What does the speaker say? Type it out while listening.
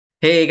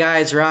Hey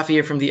guys, Rafi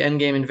here from the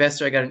Endgame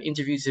Investor. I got an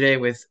interview today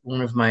with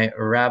one of my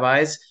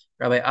rabbis,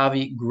 Rabbi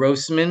Avi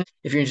Grossman.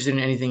 If you're interested in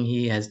anything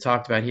he has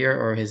talked about here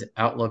or his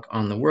outlook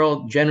on the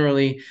world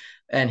generally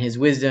and his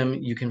wisdom,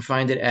 you can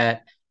find it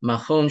at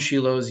Machon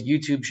Shiloh's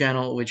YouTube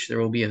channel, which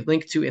there will be a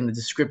link to in the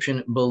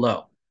description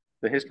below.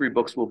 The history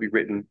books will be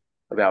written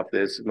about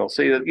this, and they'll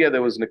say that yeah,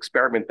 there was an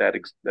experiment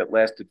that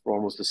lasted for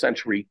almost a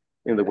century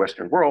in the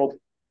Western world.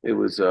 It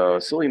was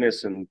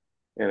silliness, and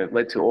it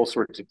led to all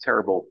sorts of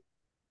terrible,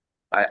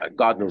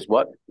 God knows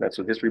what. That's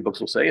what history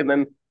books will say. And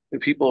then the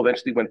people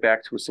eventually went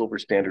back to a silver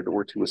standard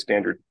or to a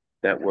standard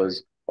that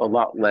was a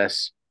lot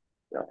less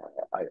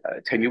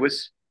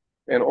tenuous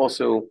and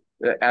also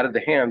out of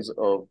the hands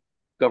of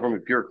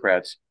government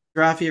bureaucrats.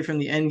 Rafi here from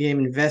the Endgame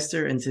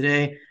Investor, and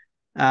today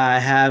I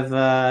have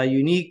a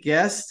unique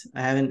guest.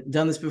 I haven't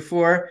done this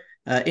before,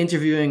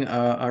 interviewing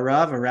a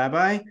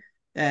rabbi,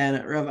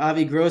 and Rav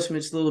Avi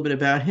Grossman. Just a little bit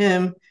about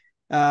him.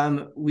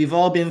 We've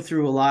all been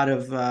through a lot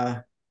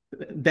of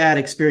bad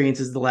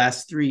experiences the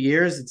last 3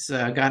 years. It's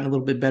gotten a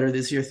little bit better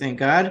this year, thank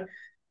God.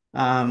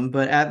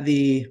 But at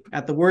the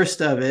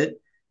worst of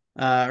it,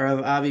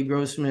 Rav Avi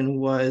Grossman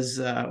was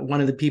one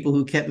of the people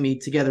who kept me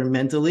together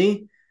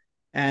mentally,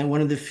 and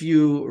one of the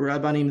few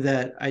rabbanim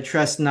that I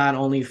trust not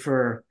only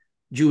for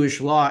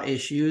Jewish law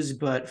issues,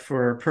 but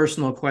for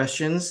personal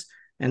questions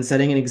and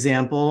setting an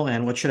example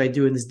and what should I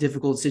do in this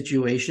difficult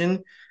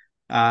situation.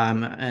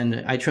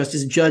 And I trust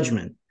his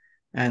judgment.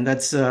 And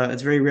that's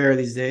it's very rare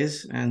these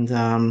days. And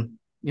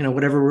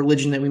whatever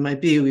religion that we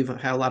might be, we've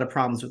had a lot of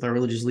problems with our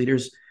religious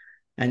leaders,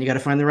 and you got to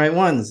find the right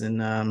ones.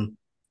 And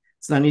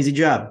it's not an easy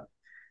job.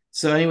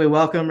 So anyway,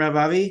 welcome, Rav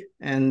Avi,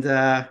 and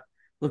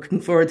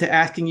looking forward to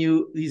asking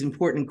you these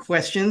important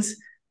questions.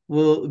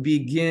 We'll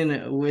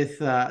begin with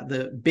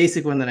the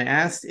basic one that I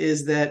asked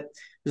is that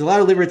there's a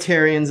lot of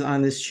libertarians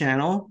on this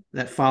channel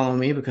that follow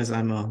me because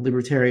I'm a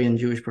libertarian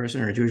Jewish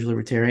person or a Jewish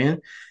libertarian.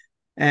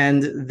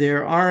 And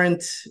there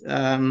aren't,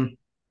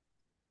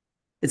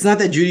 it's not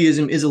that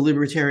Judaism is a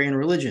libertarian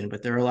religion,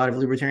 but there are a lot of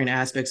libertarian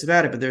aspects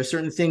about it. But there are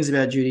certain things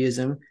about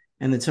Judaism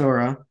and the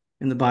Torah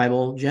and the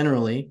Bible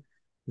generally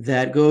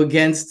that go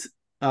against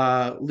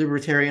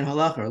libertarian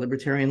halacha or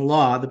libertarian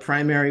law, the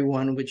primary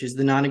one, which is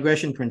the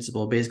non-aggression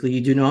principle. Basically,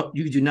 you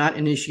do not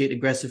initiate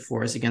aggressive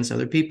force against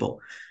other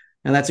people.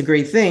 Now that's a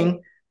great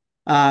thing,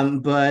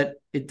 but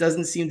it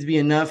doesn't seem to be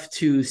enough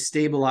to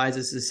stabilize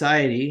a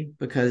society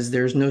because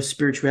there's no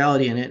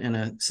spirituality in it, and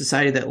a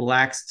society that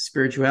lacks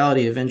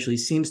spirituality eventually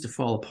seems to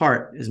fall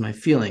apart, is my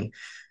feeling.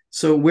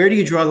 So where do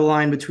you draw the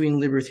line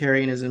between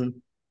libertarianism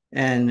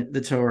and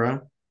the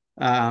Torah?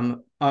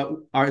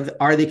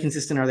 Are they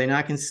consistent? Are they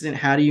not consistent?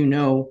 How do you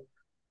know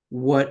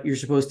what you're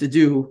supposed to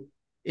do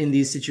in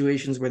these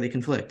situations where they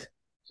conflict?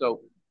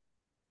 So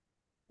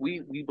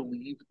we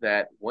believe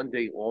that one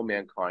day all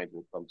mankind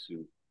will come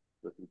to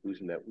the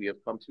conclusion that we have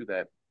come to,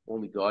 that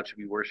only God should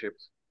be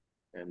worshipped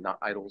and not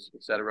idols,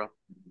 etc.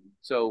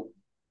 So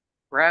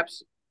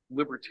perhaps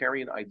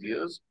libertarian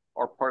ideas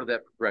are part of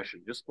that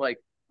progression. Just like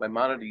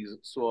Maimonides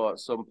saw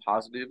some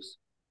positives,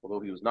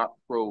 although he was not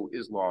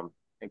pro-Islam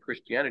and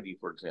Christianity,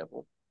 for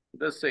example. It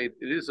does say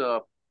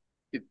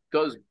it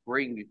does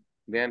bring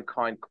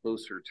mankind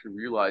closer to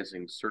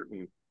realizing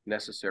certain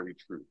necessary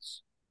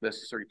truths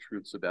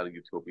about a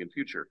utopian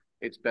future.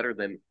 It's better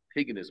than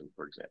paganism,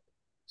 for example.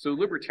 So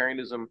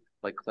libertarianism,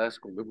 like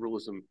classical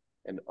liberalism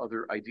and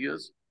other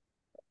ideas,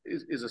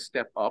 is a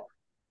step up,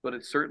 but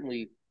it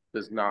certainly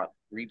does not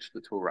reach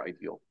the Torah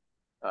ideal.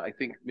 I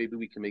think maybe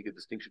we can make a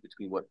distinction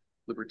between what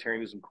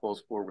libertarianism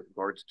calls for with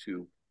regards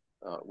to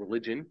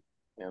religion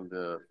and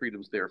the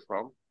freedoms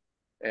therefrom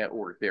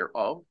or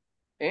thereof,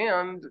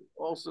 and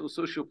also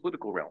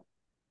socio-political realm.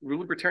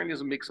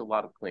 Libertarianism makes a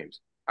lot of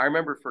claims. I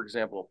remember, for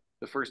example,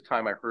 the first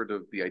time I heard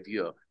of the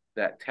idea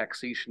that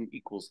taxation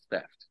equals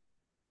theft.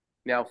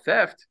 Now,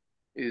 theft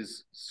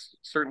is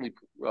certainly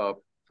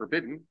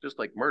forbidden, just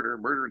like murder.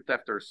 Murder and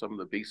theft are some of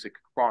the basic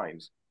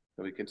crimes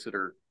that we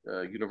consider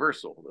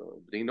universal.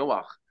 The Bnei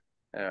Noach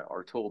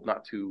are told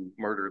not to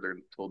murder, they're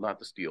told not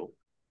to steal.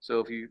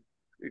 So if you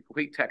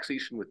equate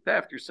taxation with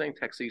theft, you're saying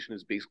taxation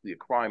is basically a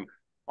crime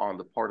on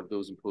the part of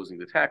those imposing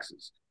the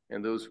taxes,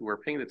 and those who are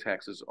paying the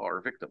taxes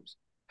are victims.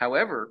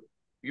 However,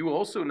 you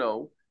also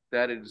know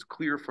that it is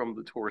clear from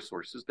the Torah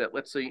sources that,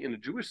 let's say, in a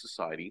Jewish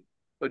society,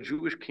 a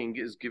Jewish king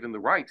is given the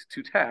right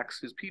to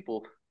tax his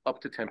people up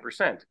to 10%,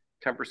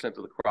 10% of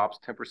the crops,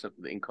 10% of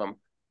the income,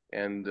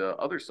 and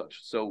other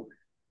such. So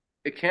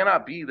it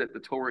cannot be that the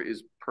Torah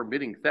is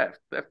permitting theft.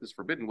 Theft is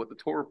forbidden. What the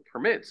Torah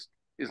permits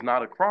is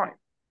not a crime.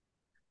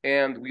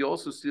 And we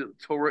also see the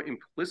Torah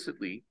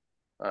implicitly,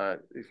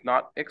 if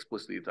not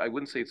explicitly, I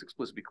wouldn't say it's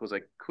explicit because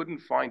I couldn't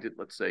find it,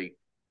 let's say,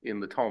 in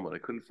the Talmud. I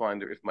couldn't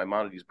find it if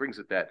Maimonides brings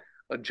it that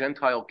a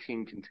Gentile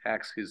king can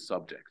tax his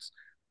subjects.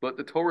 But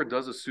the Torah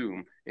does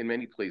assume in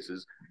many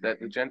places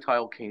that the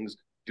Gentile kings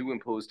do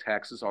impose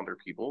taxes on their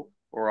people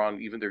or on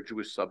even their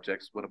Jewish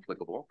subjects when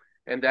applicable.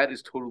 And that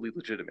is totally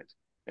legitimate.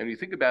 And you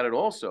think about it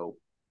also,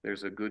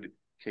 there's a good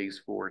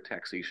case for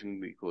taxation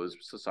because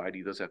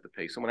society does have to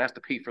pay. Someone has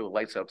to pay for the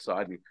lights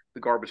outside and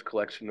the garbage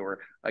collection,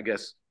 or I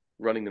guess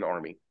running an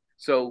army.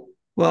 So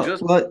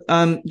just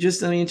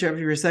let me interrupt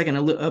you for a second.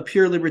 A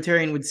pure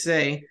libertarian would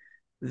say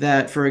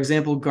that, for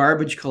example,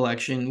 garbage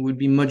collection would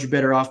be much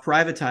better off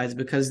privatized,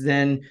 because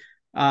then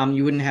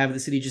you wouldn't have the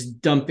city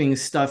just dumping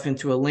stuff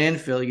into a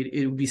landfill.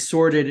 It would be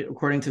sorted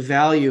according to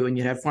value, and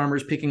you'd have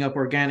farmers picking up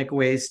organic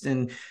waste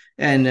and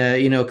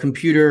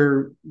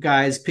computer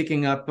guys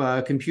picking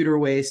up computer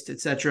waste,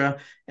 etc.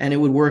 And it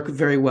would work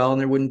very well,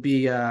 and there wouldn't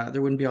be all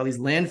these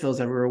landfills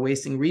that were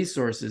wasting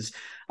resources.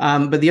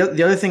 But the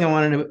other thing I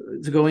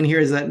wanted to go in here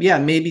is that, yeah,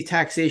 maybe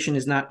taxation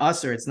is not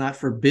usher, it's not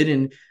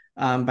forbidden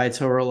by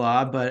Torah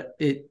law, but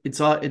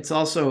it's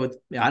also,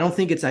 I don't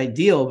think it's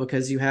ideal,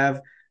 because you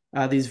have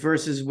these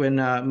verses when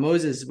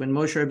Moshe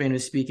Rabbeinu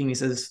is speaking, he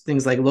says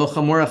things like Lo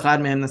chamor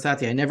echad mehem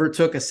nasati. I never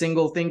took a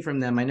single thing from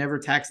them. I never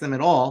taxed them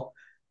at all.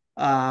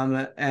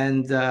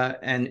 And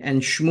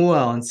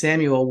Shmuel and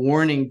Samuel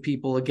warning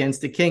people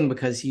against the king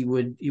because he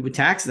would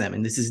tax them,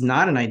 and this is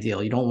not an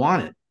ideal. You don't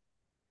want it.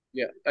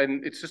 Yeah,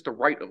 and it's just a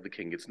right of the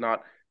king. It's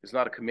not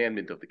a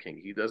commandment of the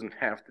king. He doesn't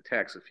have to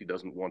tax if he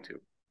doesn't want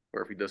to,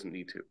 or if he doesn't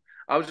need to.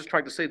 I was just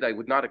trying to say that I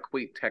would not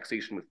equate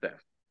taxation with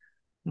theft.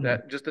 Mm-hmm.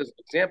 That, just as an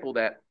example,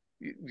 that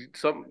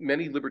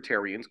many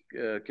libertarians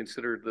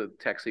consider the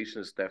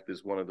taxation as theft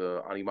as one of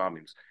the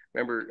animamims.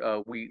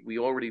 Remember, we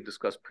already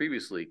discussed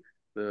previously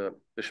the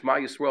Shema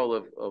Yisrael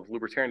of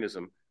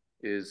libertarianism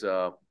is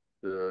the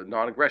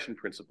non-aggression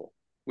principle,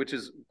 which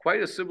is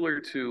quite as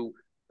similar to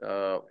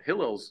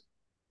Hillel's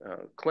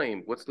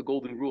claim. What's the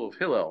golden rule of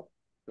Hillel?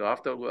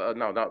 That's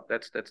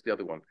the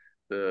other one.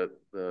 The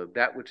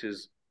that which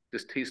is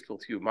distasteful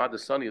to you,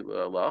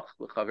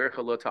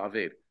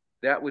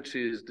 that which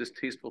is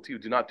distasteful to you,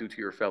 do not do to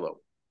your fellow.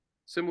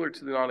 Similar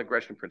to the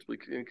non-aggression principle,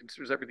 it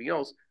considers everything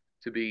else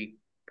to be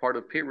part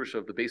of Perush,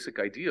 of the basic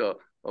idea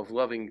of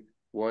loving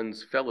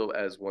one's fellow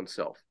as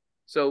oneself.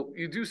 So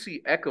you do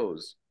see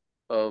echoes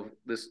of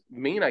this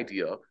main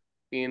idea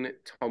in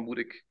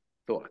Talmudic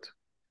thought.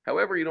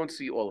 However, you don't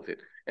see all of it.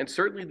 And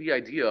certainly the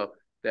idea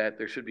that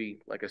there should be,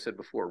 like I said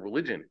before,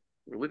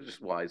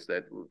 religious-wise,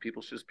 that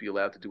people should just be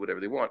allowed to do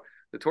whatever they want.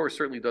 The Torah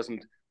certainly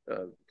doesn't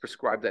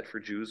prescribe that for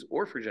Jews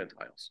or for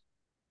Gentiles.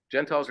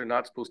 Gentiles are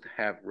not supposed to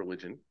have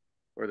religion,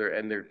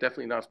 and they're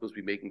definitely not supposed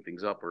to be making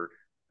things up or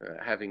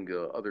having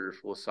other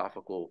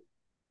philosophical,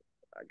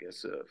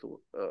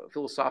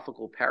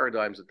 philosophical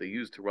paradigms that they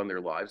use to run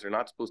their lives.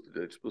 They're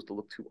supposed to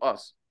look to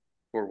us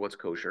for what's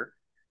kosher.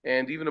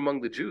 And even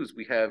among the Jews,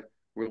 we have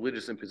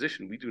religious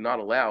imposition. We do not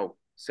allow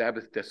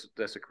Sabbath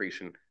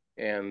desecration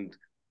and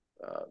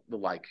the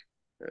like.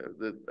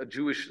 A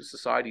Jewish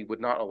society would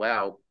not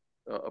allow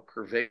a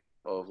purveyor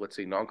of, let's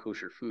say,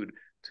 non-kosher food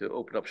to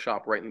open up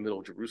shop right in the middle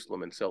of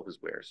Jerusalem and sell his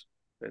wares.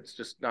 That's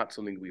just not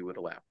something we would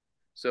allow.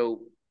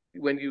 So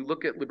when you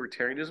look at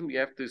libertarianism, you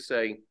have to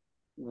say,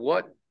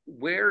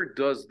 where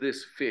does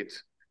this fit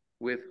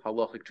with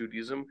halachic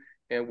Judaism,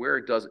 and where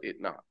does it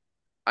not?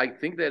 I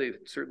think that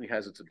it certainly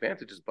has its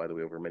advantages, by the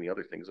way, over many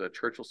other things.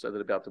 Churchill said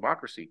that about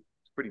democracy.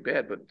 It's pretty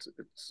bad, but it's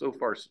so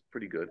far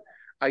pretty good.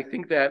 I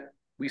think that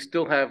we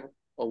still have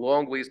a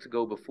long ways to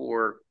go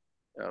before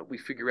we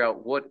figure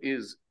out what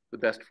is the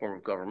best form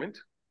of government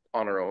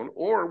on our own,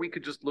 or we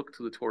could just look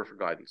to the Torah for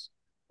guidance.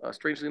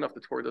 Strangely enough,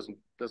 the Torah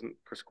doesn't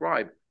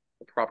prescribe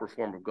a proper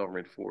form of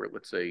government for,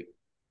 let's say,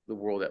 the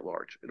world at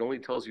large. It only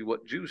tells you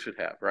what Jews should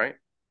have, right?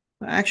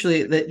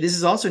 Actually, this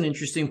is also an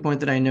interesting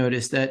point that I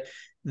noticed, that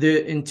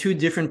in two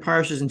different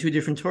parshas, in two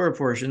different Torah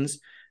portions,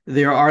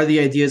 there are the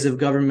ideas of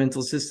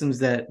governmental systems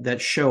that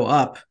show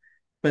up,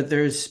 but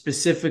they're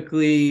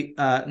specifically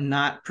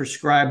not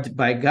prescribed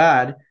by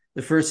God.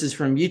 The first is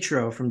from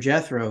Yitro, from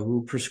Jethro,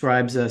 who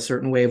prescribes a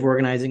certain way of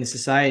organizing a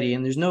society,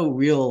 and there's no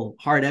real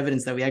hard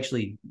evidence that we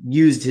actually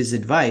used his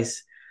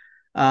advice.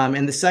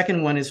 And the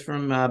second one is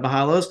from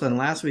Bahal Oslan,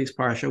 last week's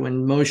parsha,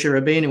 when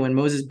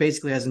Moses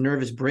basically has a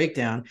nervous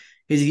breakdown.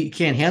 He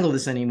can't handle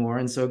this anymore,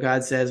 and so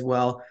God says,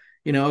 well,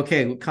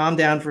 okay, calm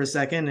down for a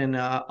second, and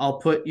I'll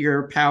put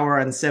your power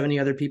on 70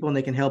 other people, and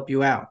they can help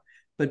you out.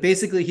 But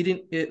basically,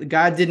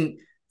 God didn't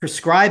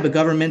prescribe a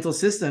governmental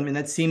system, and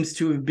that seems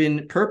to have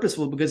been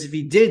purposeful, because if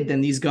he did, then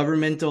these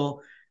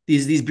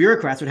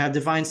bureaucrats would have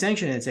divine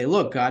sanction and say,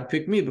 look, God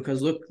picked me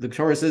because, look, the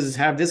Torah says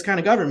have this kind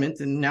of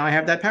government, and now I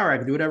have that power. I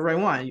can do whatever I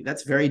want.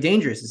 That's very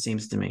dangerous, it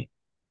seems to me.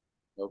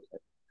 Okay.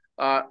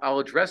 I'll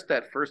address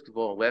that first of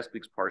all, last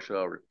week's parsha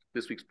or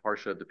this week's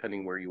parsha,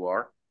 depending where you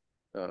are.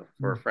 For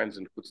our friends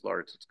in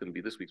Chutzlar, it's going to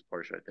be this week's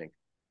parsha, I think.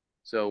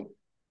 So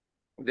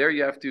there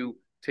you have to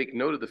take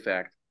note of the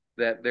fact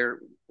that there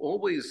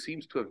always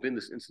seems to have been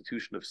this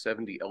institution of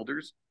 70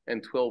 elders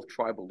and 12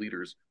 tribal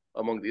leaders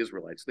among the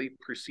Israelites. They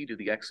preceded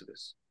the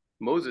Exodus.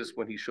 Moses,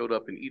 when he showed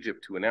up in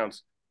Egypt to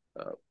announce,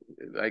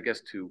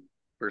 to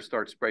first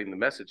start spreading the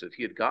message that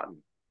he had gotten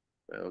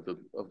of the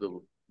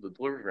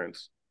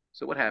deliverance.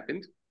 So what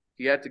happened?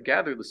 He had to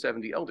gather the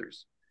 70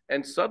 elders.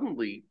 And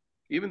suddenly,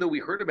 even though we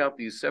heard about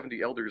these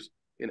 70 elders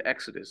in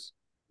Exodus,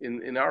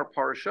 in our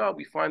parasha,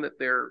 we find that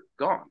they're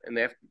gone, and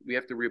we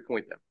have to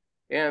reappoint them.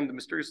 And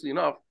mysteriously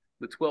enough,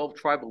 the 12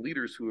 tribal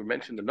leaders who were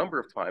mentioned a number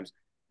of times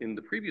in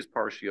the previous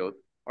parashiyot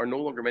are no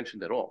longer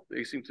mentioned at all.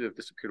 They seem to have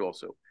disappeared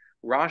also.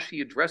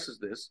 Rashi addresses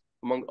this,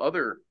 among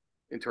other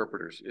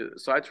interpreters,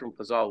 aside from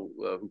Chazal,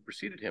 who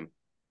preceded him,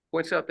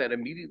 points out that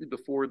immediately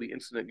before the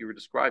incident you were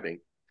describing,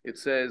 it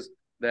says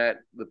that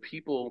the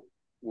people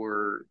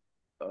were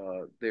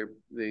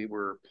they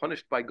were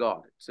punished by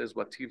God. It says,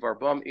 "Vativar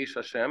Eish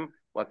Hashem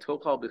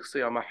vatochal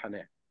b'chsei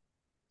hamahaneh." It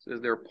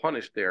says they're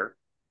punished there.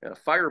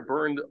 Fire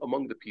burned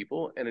among the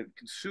people, and it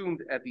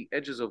consumed at the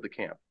edges of the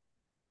camp.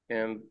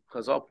 And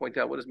Chazal point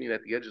out, what does it mean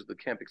at the edges of the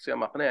camp? B'chsei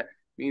hamahaneh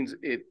means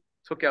it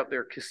took out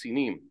their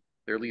kisinim,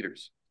 their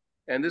leaders.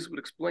 And this would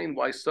explain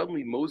why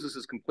suddenly Moses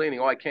is complaining,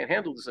 "Oh, I can't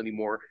handle this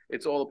anymore.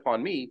 It's all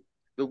upon me."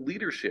 The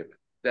leadership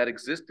that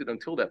existed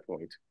until that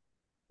point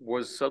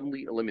was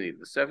suddenly eliminated.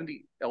 The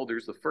 70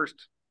 elders, the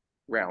first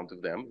round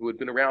of them, who had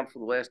been around for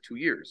the last 2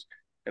 years,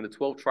 and the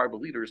 12 tribal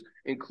leaders,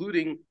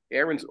 including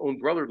Aaron's own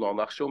brother-in-law,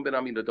 Nachshon ben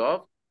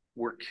Aminadav,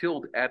 were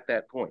killed at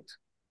that point.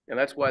 And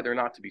that's why they're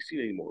not to be seen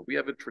anymore. We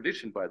have a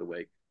tradition, by the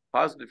way,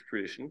 positive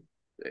tradition.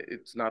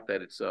 It's not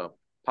that it's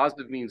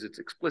positive means it's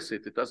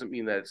explicit. It doesn't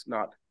mean that it's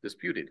not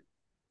disputed.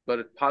 But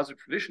a positive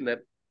tradition that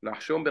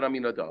Nachshon ben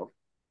Aminadav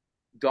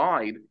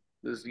died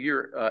this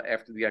year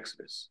after the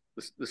Exodus,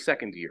 the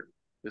second year.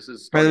 This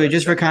is, by the way,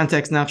 just for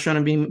context,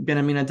 Nachshon ben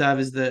Aminadav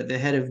is the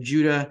head of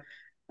Judah,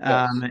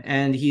 yes.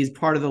 And he's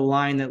part of the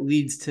line that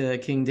leads to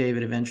King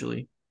David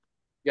eventually.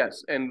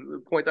 Yes, and the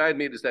point I had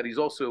made is that he's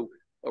also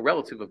a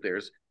relative of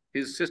theirs.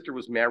 His sister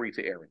was married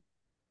to Aaron.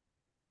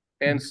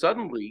 And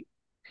suddenly,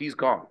 he's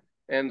gone.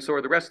 And so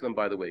are the rest of them,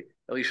 by the way.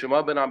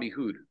 Elishama ben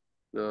Amihud,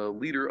 the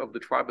leader of the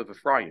tribe of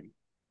Ephraim,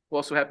 who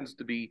also happens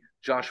to be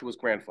Joshua's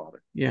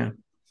grandfather. Yeah.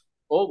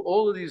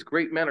 All of these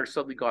great men are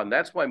suddenly gone.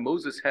 That's why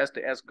Moses has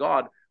to ask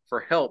God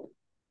for help.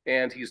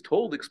 And he's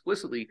told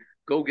explicitly,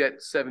 go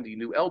get 70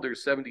 new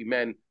elders, 70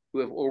 men who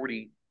have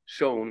already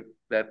shown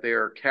that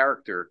their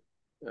character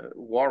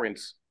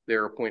warrants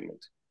their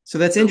appointment. So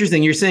that's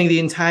interesting. You're saying the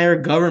entire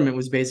government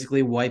was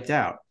basically wiped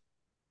out.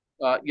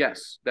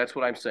 Yes, that's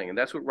what I'm saying. And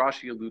that's what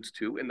Rashi alludes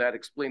to. And that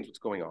explains what's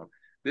going on.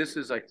 This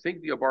is, I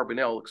think, the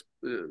Abarbanel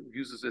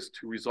uses this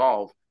to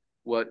resolve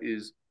what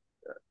is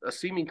a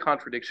seeming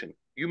contradiction.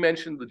 You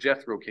mentioned the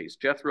Jethro case.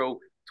 Jethro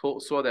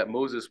saw that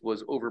Moses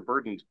was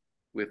overburdened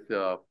with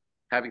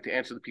having to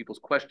answer the people's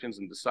questions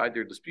and decide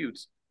their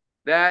disputes.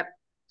 That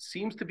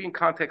seems to be in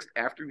context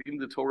after reading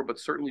the Torah, but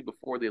certainly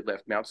before they had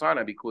left Mount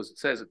Sinai, because it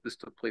says that this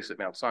took place at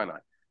Mount Sinai.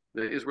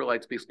 The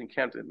Israelites basically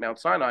encamped at Mount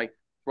Sinai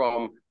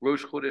from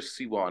Rosh Chodesh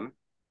Siwan,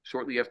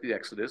 shortly after the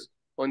Exodus,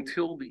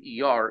 until the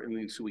Iyar in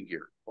the ensuing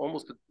year,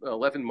 almost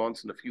 11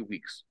 months and a few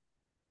weeks.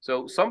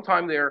 So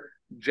sometime there,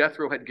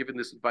 Jethro had given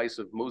this advice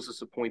of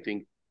Moses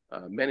appointing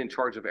men in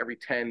charge of every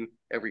 10,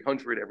 every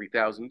 100, every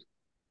 1,000.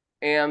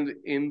 And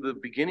in the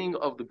beginning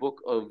of the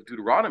book of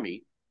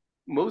Deuteronomy,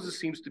 Moses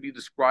seems to be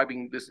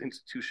describing this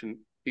institution.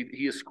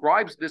 He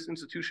ascribes this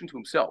institution to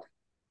himself.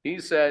 He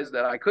says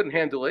that I couldn't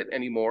handle it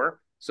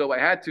anymore, so I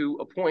had to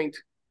appoint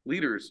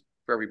leaders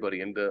for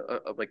everybody and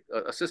like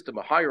a system,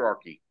 a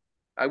hierarchy.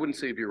 I wouldn't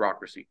say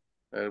bureaucracy.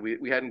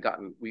 We hadn't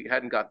gotten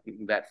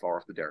that far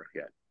off the derech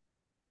yet.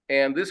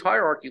 And this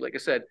hierarchy, like I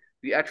said,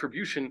 the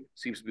attribution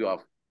seems to be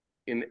off.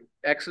 In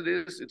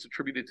Exodus, it's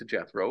attributed to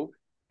Jethro,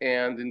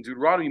 and in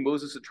Deuteronomy,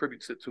 Moses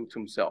attributes it to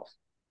himself.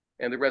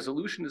 And the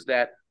resolution is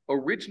that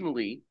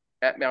originally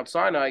at Mount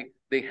Sinai,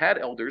 they had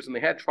elders and they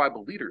had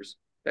tribal leaders.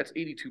 That's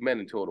 82 men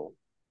in total,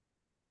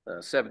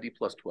 70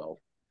 plus 12.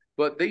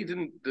 But they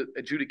didn't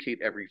adjudicate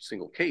every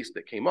single case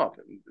that came up.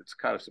 And it's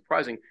kind of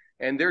surprising.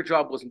 And their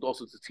job wasn't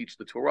also to teach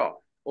the Torah.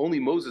 Only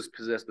Moses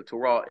possessed the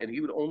Torah, and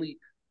he would only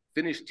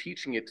finish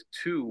teaching it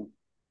to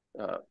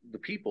the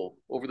people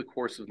over the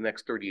course of the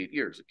next 38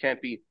 years. It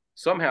can't be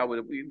somehow,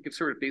 we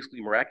consider it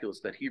basically miraculous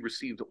that he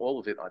received all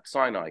of it at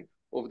Sinai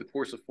over the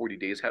course of 40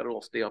 days, had it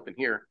all stay up in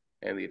here,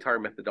 and the entire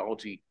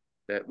methodology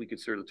that we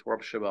consider the Torah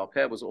B'Shem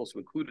Peh was also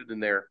included in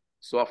their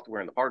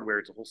software and the hardware.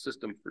 It's a whole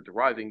system for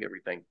deriving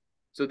everything.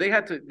 So they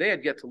had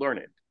yet to learn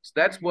it. So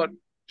that's what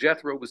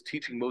Jethro was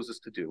teaching Moses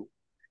to do.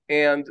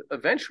 And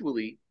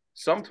eventually,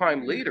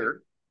 sometime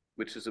later,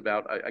 which is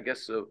about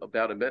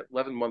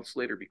 11 months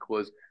later,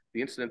 because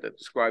the incident that's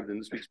described in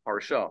this week's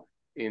parasha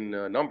in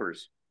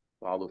Numbers,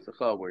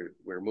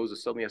 where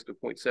Moses suddenly has to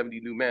appoint 70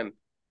 new men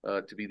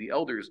to be the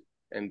elders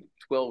and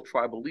 12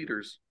 tribal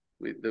leaders,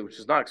 which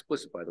is not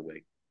explicit, by the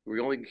way. We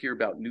only hear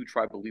about new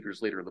tribal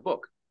leaders later in the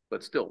book,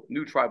 but still,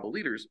 new tribal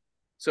leaders.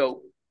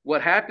 So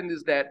what happened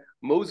is that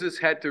Moses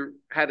had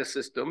a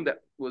system that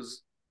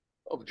was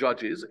of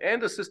judges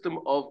and a system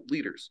of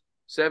leaders,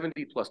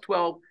 70 plus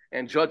 12,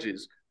 and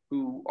judges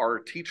who are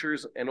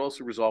teachers and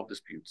also resolve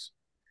disputes.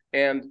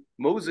 And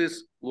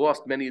Moses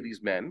lost many of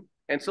these men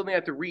and suddenly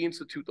had to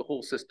reinstitute the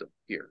whole system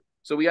here.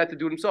 So he had to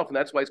do it himself, and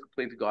that's why he's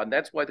complaining to God. And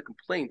that's why the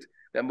complaint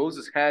that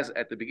Moses has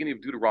at the beginning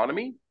of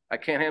Deuteronomy, I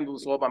can't handle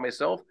this all by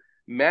myself,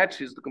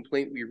 matches the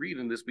complaint we read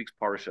in this week's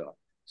parasha.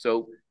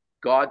 So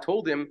God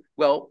told him,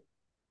 well,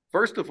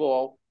 first of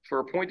all, for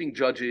appointing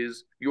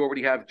judges, you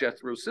already have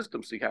Jethro's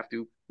system, so you have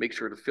to make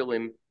sure to fill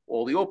in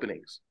all the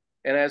openings.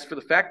 And as for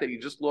the fact that you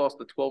just lost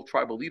the 12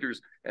 tribal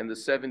leaders and the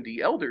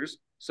 70 elders,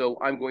 so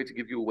I'm going to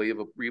give you a way of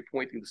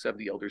reappointing the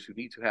 70 elders who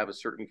need to have a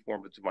certain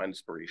form of divine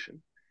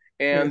inspiration.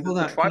 Wait, And hold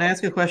the on. Can I tribal,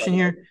 ask a question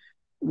here?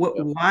 What,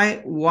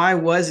 yeah. why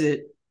was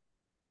it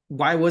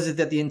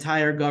that the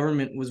entire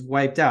government was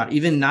wiped out?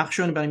 Even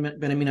Nachshon ben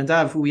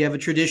Aminadav, who we have a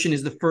tradition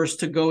is the first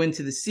to go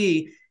into the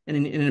sea, and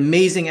in an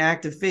amazing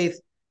act of faith,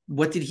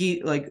 what did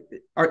he like?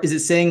 Is it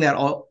saying that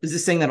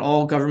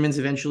all governments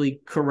eventually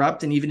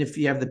corrupt, and even if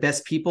you have the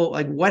best people,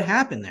 like what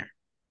happened there?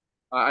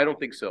 I don't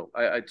think so.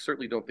 I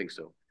certainly don't think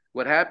so.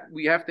 We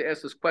have to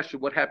ask this question: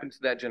 what happened to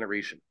that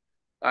generation?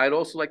 I'd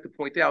also like to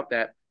point out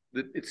that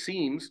it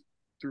seems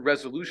through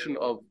resolution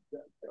of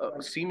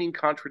seeming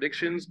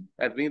contradictions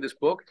at the beginning of this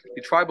book,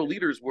 the tribal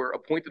leaders were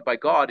appointed by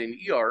God in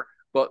ER,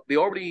 but they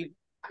already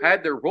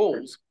had their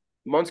roles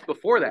months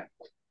before that.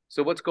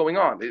 So what's going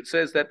on? It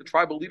says that the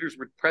tribal leaders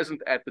were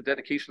present at the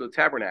dedication of the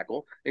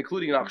tabernacle,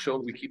 including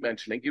Nachshon, we keep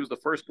mentioning. He was the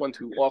first one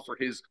to offer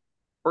his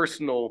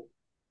personal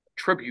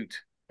tribute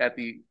at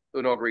the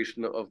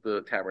inauguration of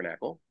the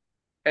tabernacle.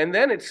 And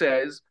then it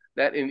says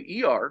that in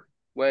ER,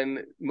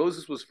 when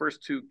Moses was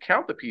first to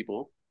count the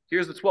people,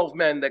 here's the 12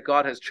 men that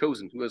God has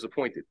chosen, who has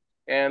appointed.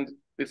 And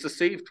it's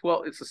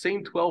the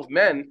same 12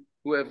 men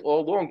who have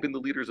all along been the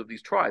leaders of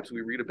these tribes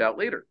we read about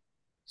later.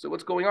 So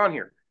what's going on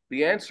here?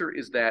 The answer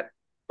is that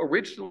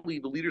originally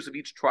the leaders of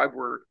each tribe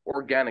were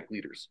organic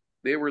leaders.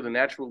 They were the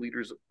natural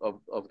leaders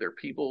of their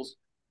peoples.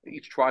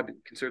 Each tribe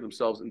considered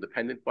themselves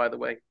independent, by the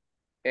way.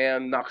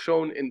 And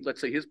Nachshon, in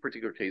let's say his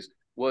particular case,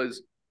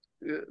 was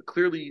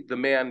clearly the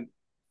man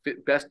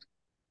best,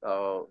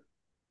 I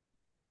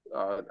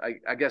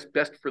guess,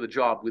 best for the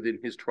job within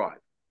his tribe.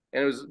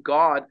 And it was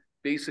God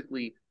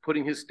basically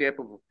putting his stamp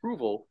of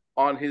approval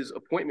on his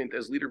appointment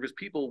as leader of his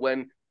people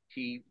when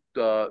he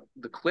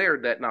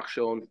declared that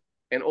Nachshon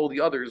and all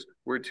the others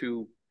were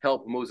to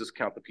help Moses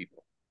count the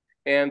people.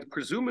 And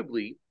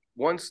presumably,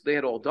 once they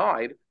had all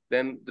died,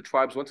 then the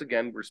tribes once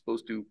again were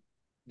supposed to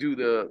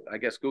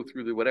go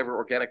through the whatever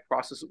organic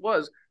process it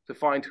was to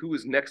find who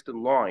is next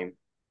in line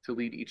to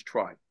lead each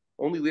tribe.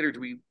 Only later do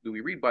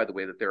we read, by the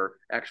way, that there are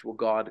actual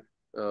God,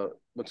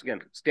 once again,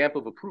 stamp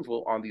of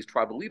approval on these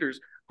tribal leaders.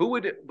 Who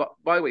would,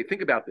 by the way,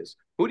 think about this.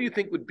 Who do you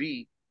think would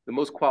be the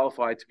most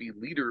qualified to be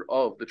leader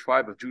of the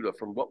tribe of Judah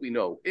from what we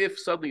know? If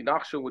suddenly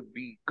Nachshon would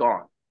be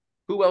gone,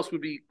 who else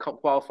would be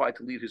qualified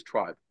to lead his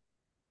tribe?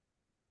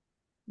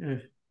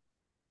 I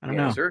don't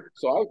know. Answer.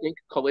 So I think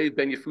Kalev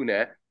ben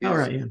Yefuneh is,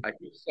 right, yeah. I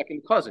think,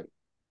 second cousin.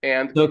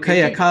 And so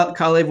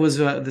Kalev was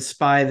the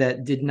spy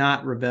that did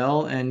not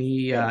rebel, and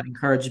he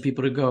encouraged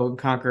people to go and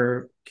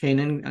conquer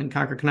Canaan and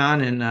conquer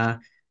Canaan, and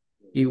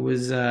he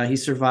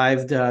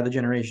survived the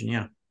generation.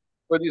 Yeah.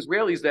 For the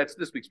Israelis, that's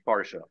this week's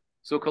parsha.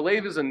 So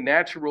Kalev is a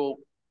natural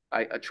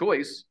a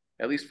choice,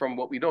 at least from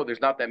what we know. There's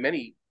not that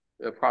many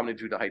prominent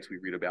Judahites we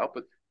read about,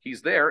 but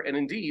he's there. And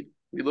indeed,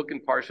 we look in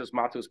Parshas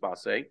Matos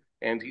Baseh,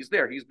 and he's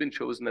there. He's been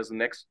chosen as the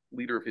next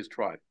leader of his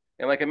tribe.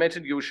 And like I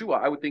mentioned,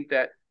 Yeshua, I would think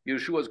that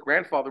Yeshua's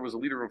grandfather was a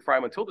leader of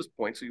Ephraim until this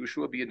point, so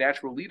Yeshua would be a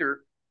natural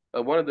leader,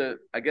 one of the,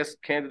 I guess,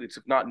 candidates,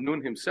 if not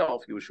Nun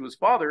himself, Yeshua's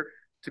father,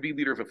 to be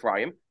leader of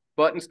Ephraim.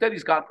 But instead,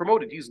 he's got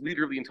promoted. He's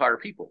leader of the entire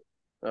people.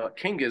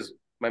 King, as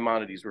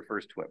Maimonides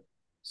refers to him.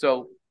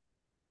 So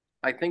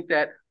I think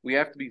that we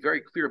have to be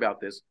very clear about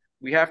this.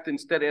 We have to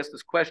instead ask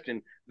this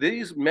question.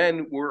 These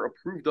men were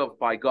approved of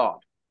by God,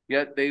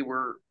 yet they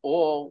were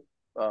all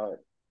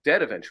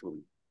dead eventually.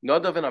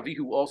 Nadav and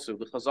Avihu also,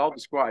 the Chazal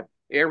described,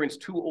 Aaron's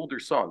two older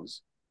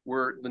sons,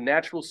 were the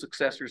natural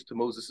successors to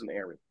Moses and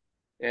Aaron.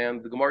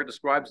 And the Gemara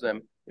describes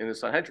them in the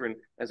Sanhedrin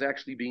as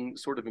actually being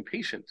sort of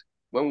impatient.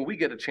 When will we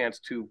get a chance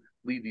to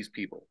lead these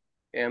people?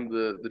 And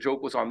the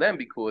joke was on them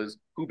because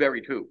who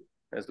buried who,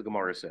 as the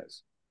Gemara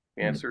says?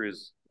 The answer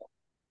is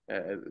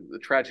the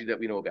tragedy that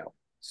we know about.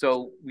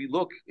 So we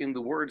look in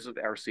the words of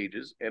our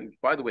sages, and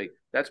by the way,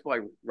 that's why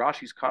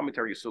Rashi's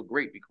commentary is so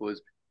great,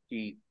 because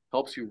he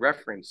helps you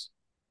reference,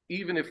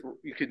 even if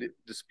you could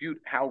dispute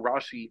how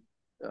Rashi,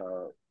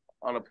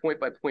 on a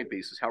point-by-point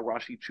basis, how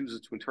Rashi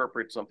chooses to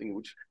interpret something,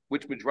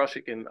 which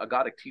midrashic and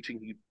agadic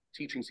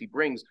teachings he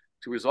brings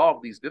to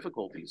resolve these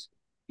difficulties,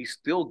 he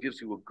still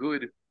gives you a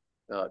good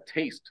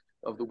taste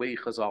of the way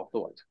Chazal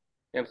thought.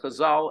 And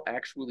Chazal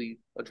actually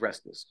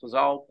addressed this.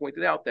 Chazal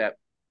pointed out that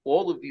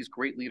all of these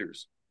great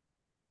leaders,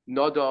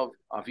 Nadav,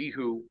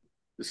 Avihu,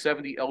 the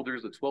 70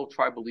 elders, the 12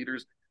 tribal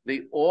leaders,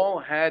 they all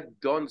had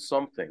done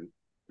something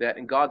that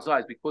in God's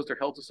eyes, because they're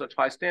held to such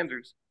high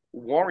standards,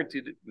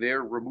 warranted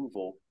their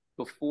removal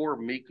before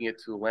making it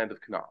to the land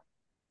of Canaan.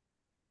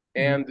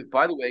 And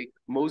by the way,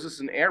 Moses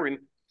and Aaron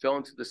fell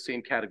into the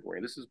same category.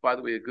 And this is, by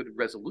the way, a good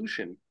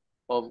resolution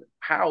of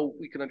how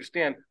we can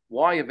understand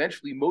why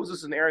eventually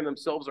Moses and Aaron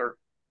themselves are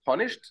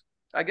punished,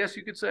 I guess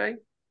you could say,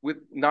 with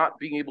not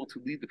being able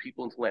to lead the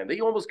people into land. They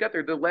almost get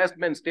there. They're the last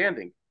men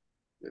standing.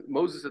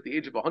 Moses at the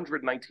age of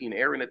 119,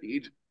 Aaron at the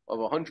age of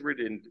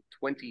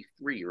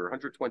 123 or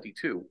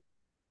 122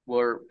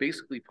 were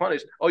basically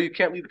punished. Oh, you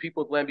can't lead the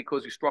people into land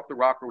because you struck the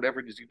rock or whatever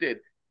it is you did.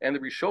 And the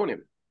Rishonim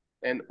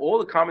and all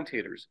the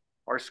commentators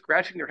are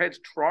scratching their heads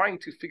trying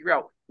to figure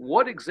out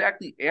what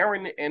exactly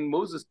Aaron and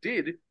Moses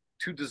did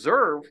to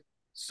deserve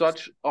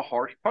such a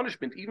harsh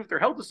punishment, even if they're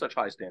held to such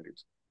high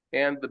standards.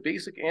 And the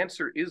basic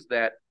answer is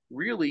that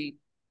really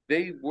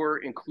they were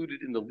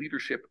included in the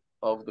leadership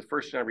of the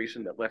first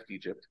generation that left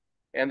Egypt,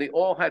 and they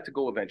all had to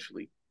go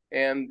eventually.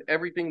 And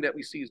everything that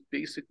we see is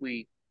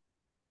basically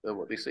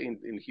what they say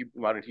in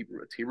Hebrew, modern Hebrew,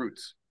 a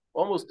tirutz,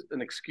 almost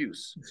an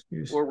excuse,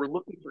 or we're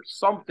looking for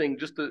something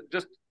just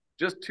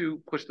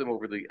to push them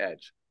over the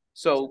edge.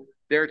 So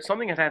there's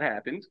something that had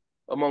happened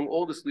among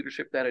all this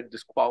leadership that had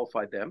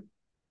disqualified them,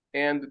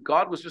 and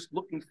God was just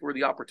looking for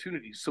the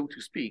opportunity, so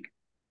to speak,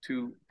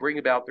 to bring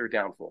about their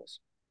downfalls.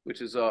 Which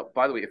is,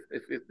 by the way,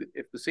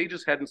 if the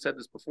sages hadn't said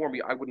this before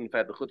me, I wouldn't have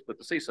had the chutzpah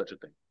to say such a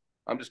thing.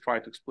 I'm just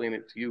trying to explain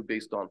it to you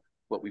based on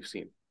what we've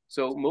seen.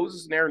 So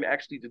Moses and Aaron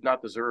actually did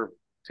not deserve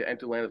to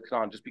enter the land of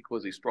Canaan just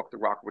because they struck the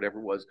rock or whatever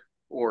it was,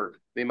 or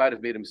they might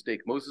have made a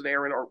mistake. Moses and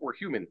Aaron are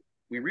human.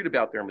 We read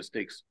about their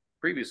mistakes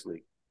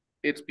previously.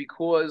 It's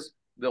because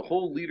the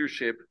whole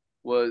leadership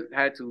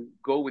had to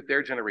go with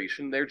their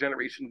generation. Their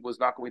generation was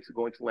not going to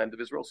go into the land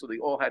of Israel, so they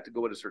all had to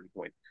go at a certain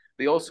point.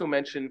 They also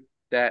mentioned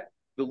that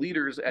the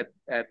leaders at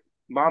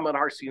Ma'amad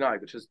Har Sinai,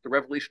 which is the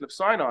revelation of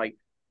Sinai,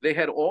 they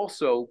had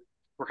also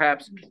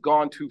perhaps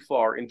gone too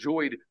far,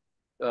 enjoyed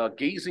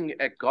gazing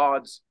at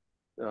God's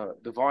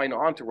divine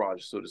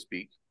entourage, so to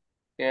speak,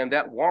 and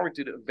that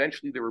warranted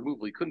eventually their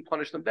removal. He couldn't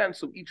punish them then,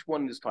 so each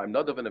one in his time.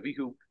 Nadav and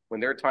Avihu, when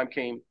their time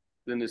came,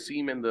 the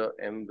Nasim and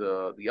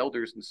the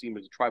elders, Nasim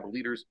as the tribal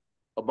leaders,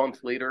 a month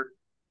later,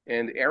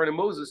 and Aaron and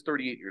Moses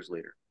 38 years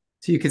later.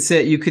 So you could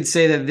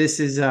say that this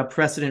is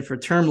precedent for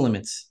term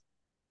limits.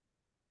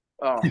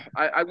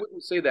 I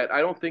wouldn't say that.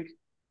 I don't think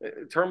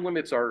term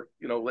limits are,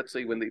 let's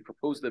say when they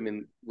propose them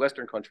in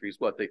Western countries,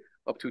 they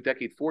up to a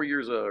decade, 4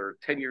 years or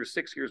 10 years,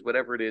 6 years,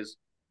 whatever it is,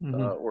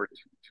 or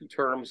two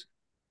terms.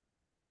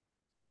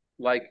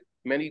 Like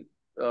many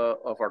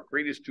of our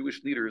greatest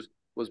Jewish leaders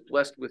was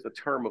blessed with a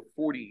term of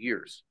 40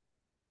 years.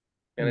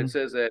 And it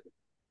says that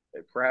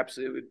perhaps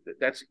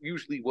that's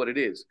usually what it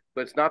is.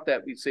 But it's not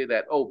that we'd say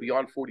that,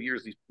 beyond 40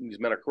 years, these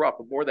men are corrupt,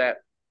 but more that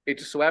it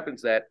just so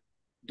happens that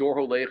dor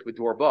holech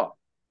v'dor ba.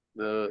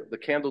 The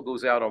candle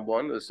goes out on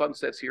one, the sun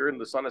sets here, and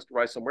the sun has to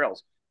rise somewhere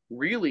else.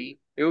 Really,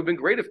 it would have been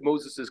great if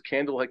Moses'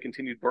 candle had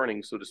continued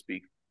burning, so to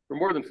speak, for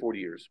more than 40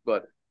 years.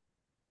 But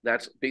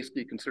that's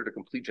basically considered a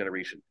complete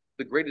generation.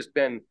 The greatest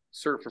men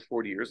serve for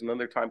 40 years, and then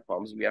their time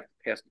comes, and we have to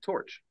pass the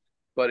torch.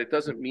 But it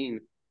doesn't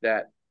mean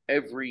that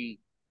every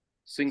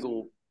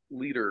single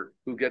leader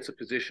who gets a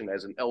position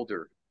as an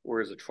elder or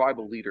as a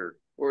tribal leader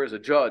or as a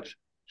judge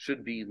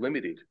should be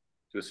limited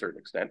to a certain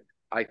extent.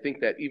 I think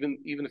that even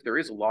if there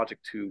is a logic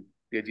to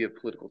the idea of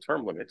political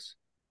term limits,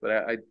 but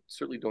I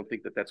certainly don't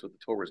think that that's what the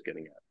Torah is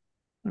getting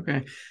at.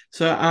 Okay,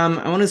 so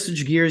I want to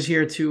switch gears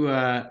here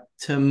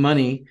to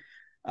money.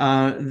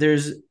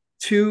 There's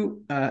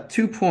two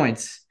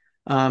points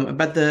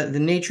about the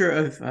nature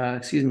of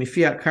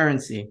fiat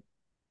currency.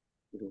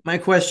 My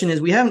question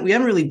is, we haven't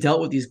really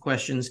dealt with these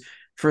questions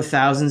for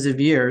thousands of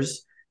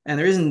years, and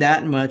there isn't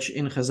that much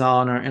in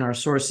Chazal in our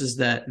sources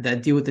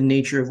that deal with the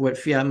nature of what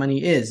fiat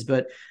money is.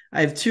 But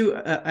I have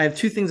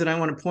two things that I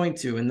want to point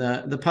to in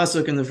the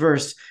pasuk and the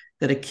verse,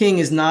 that a king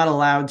is not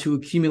allowed to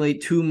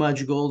accumulate too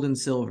much gold and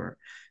silver.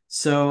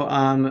 So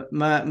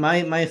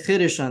my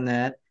chiddush on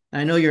that,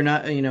 I know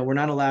we're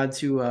not allowed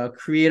to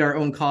create our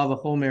own kal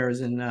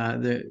v'chomers and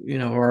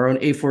or our own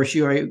A4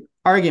 shiur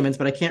arguments,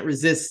 but I can't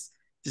resist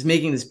just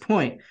making this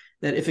point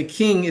that if a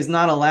king is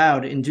not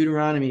allowed in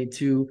Deuteronomy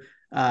to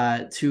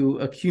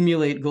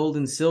accumulate gold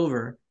and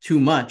silver too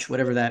much,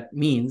 whatever that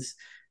means,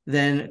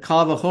 then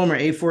kal v'chomer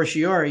A4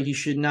 shiur, he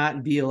should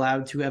not be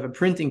allowed to have a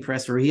printing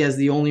press where he has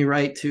the only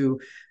right to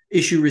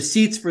issue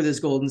receipts for this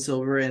gold and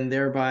silver and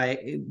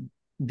thereby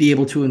be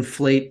able to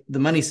inflate the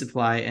money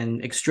supply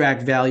and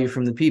extract value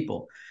from the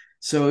people.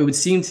 So it would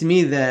seem to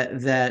me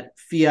that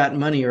fiat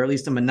money, or at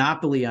least a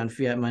monopoly on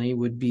fiat money,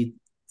 would be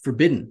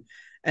forbidden.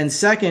 And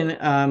second,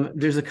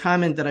 there's a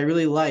comment that I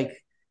really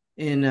like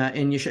in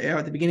Yeshayahu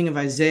at the beginning of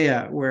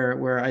Isaiah, where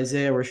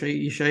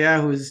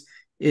Yeshayahu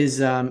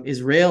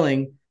is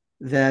railing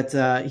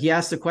that he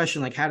asks the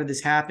question, like, how did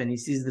this happen? He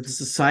sees that the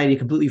society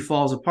completely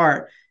falls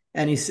apart,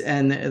 and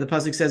the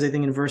pasuk says, I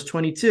think in verse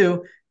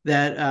 22,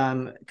 that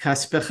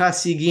kaspecha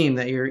sigim,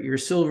 that your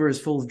silver is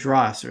full of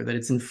dross, or that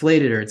it's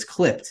inflated or it's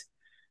clipped.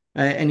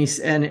 And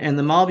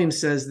the Malbim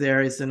says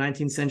there, it's a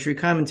 19th century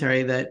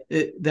commentary, that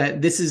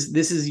this is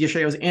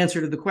Yeshayahu's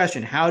answer to the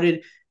question: how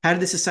did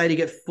the society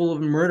get full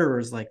of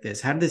murderers like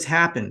this? How did this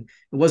happen?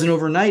 It wasn't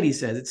overnight, he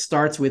says. It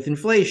starts with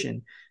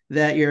inflation.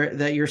 That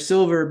your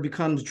silver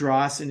becomes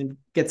dross and it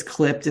gets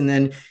clipped, and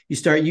then you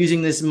start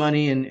using this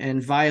money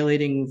and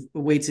violating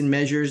weights and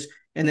measures,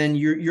 and then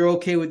you're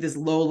okay with this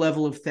low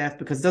level of theft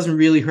because it doesn't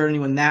really hurt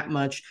anyone that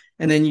much,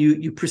 and then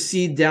you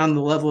proceed down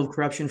the level of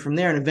corruption from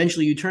there, and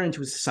eventually you turn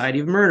into a society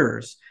of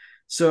murderers.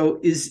 So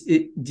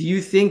do you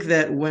think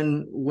that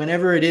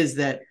whenever it is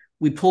that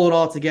we pull it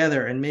all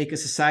together and make a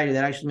society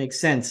that actually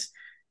makes sense,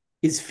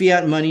 is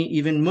fiat money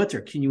even mutter?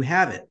 Can you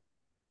have it?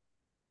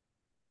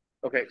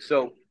 Okay,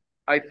 so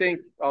I think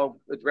I'll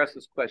address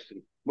this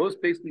question.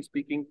 Most basically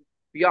speaking,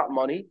 fiat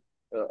money,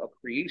 a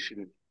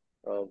creation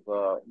of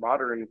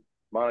modern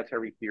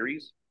monetary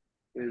theories,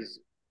 is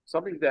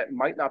something that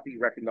might not be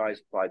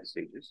recognized by the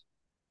sages.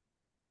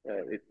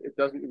 It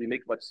doesn't really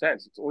make much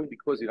sense. It's only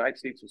because the United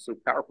States was so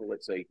powerful,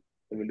 let's say,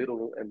 in the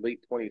middle and late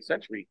 20th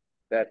century,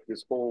 that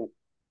this whole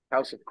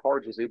house of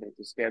cards was able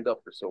to stand up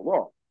for so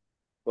long.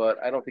 But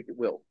I don't think it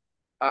will.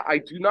 I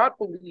do not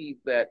believe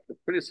that the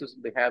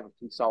criticism they have of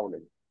King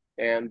Solomon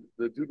and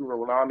the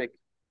Deuteronomic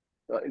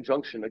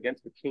injunction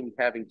against the king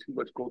having too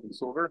much gold and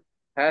silver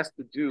has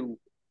to do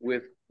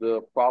with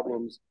the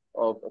problems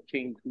of a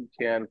king who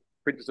can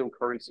print his own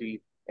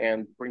currency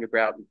and bring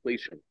about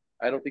inflation.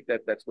 I don't think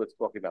that that's what's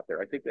talking about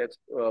there. I think that's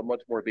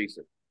much more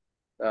basic,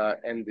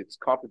 and it's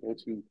comparable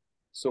to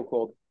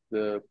so-called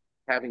the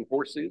having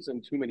horses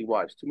and too many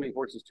wives. Too many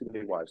horses, too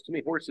many wives. Too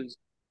many horses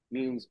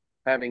means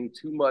having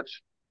too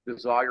much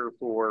desire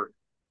for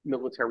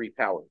military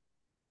power.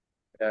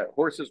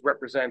 Horses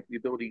represent the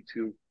ability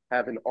to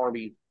have an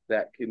army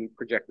that can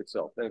project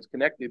itself. And it's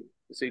connected,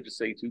 the sages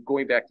say, to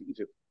going back to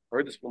Egypt. I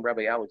heard this from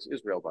Rabbi Alex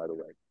Israel, by the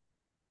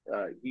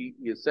way. He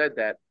has said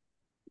that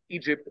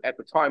Egypt, at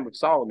the time of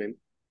Solomon,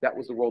 that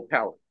was the world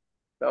power.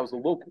 That was the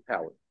local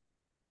power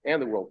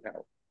and the world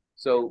power.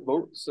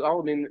 So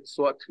Solomon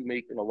sought to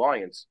make an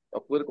alliance, a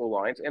political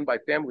alliance, and by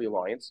family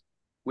alliance,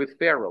 with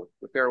Pharaoh,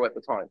 the Pharaoh at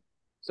the time.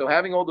 So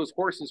having all those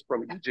horses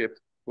from Egypt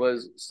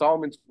was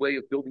Solomon's way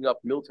of building up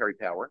military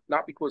power,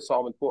 not because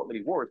Solomon fought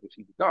many wars, which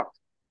he did not.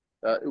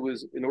 It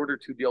was in order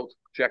to be able to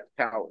project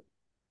power.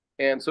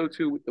 And so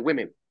too with the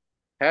women.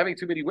 Having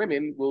too many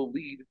women will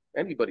lead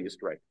anybody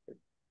astray.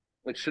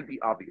 It should be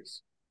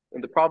obvious.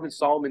 And the problem is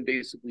Solomon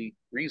basically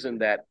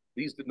reasoned that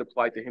these didn't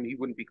apply to him. He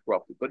wouldn't be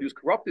corrupted. But he was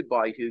corrupted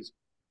by his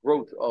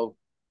growth of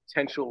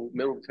potential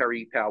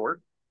military power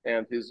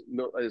and his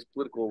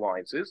political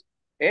alliances.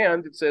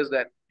 And it says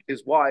that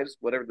his wives,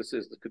 whatever this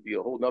is, this could be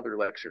a whole nother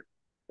lecture,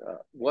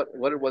 what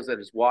it was that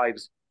his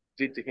wives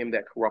did to him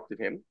that corrupted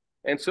him.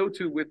 And so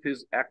too with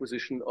his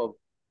acquisition of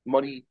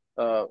money,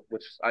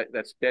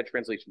 that's bad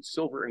translation,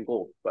 silver and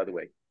gold, by the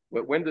way.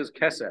 When does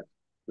kesef,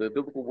 the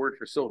biblical word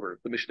for silver,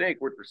 the Mishnaic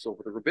word for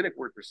silver, the rabbinic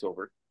word for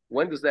silver,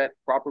 when does that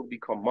properly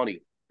become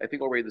money? I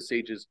think already the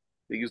sages,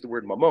 they use the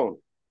word mammon,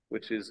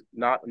 which is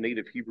not a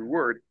native Hebrew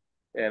word,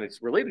 and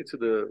it's related to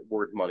the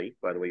word money,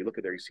 by the way. You look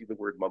at there, you see the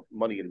word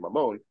money in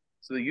mammon.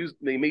 So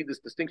they made this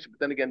distinction, but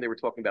then again, they were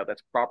talking about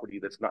that's property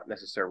that's not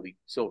necessarily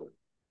silver.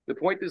 The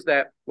point is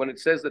that when it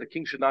says that a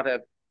king should not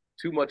have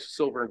too much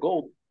silver and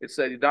gold, it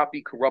said he'd not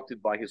be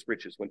corrupted by his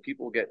riches. When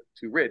people get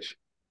too rich,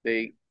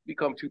 they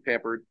become too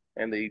pampered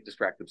and they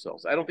distract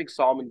themselves. I don't think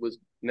Solomon was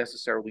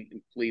necessarily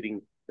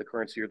inflating the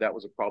currency, or that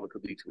was a problem that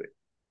could lead to it.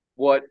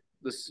 What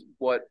the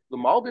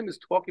Malbim is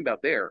talking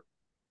about there,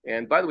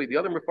 and by the way, the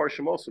other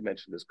Mefarshim also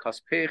mentioned this,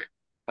 Kaspech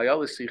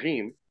Hayal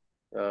Sirim,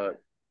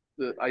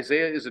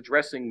 Isaiah is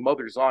addressing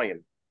Mother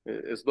Zion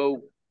as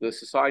though the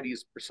society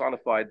is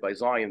personified by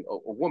Zion,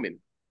 a woman.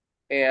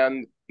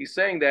 And he's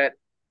saying that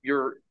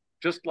you're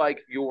just like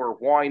your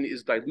wine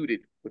is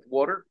diluted with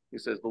water. He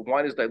says the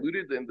wine is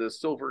diluted and the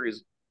silver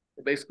is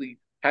basically,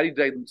 how do you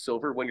dilute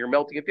silver? When you're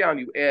melting it down,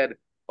 you add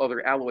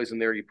other alloys in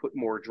there. You put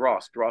more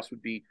dross. Dross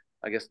would be,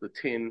 I guess, the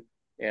tin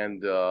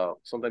and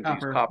sometimes they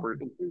use copper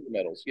and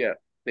metals. Yeah.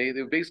 They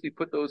basically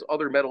put those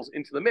other metals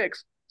into the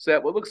mix so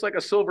that what looks like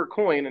a silver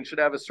coin and should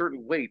have a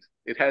certain weight,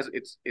 it has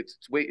its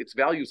weight, its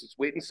values, its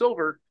weight in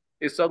silver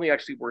is suddenly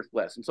actually worth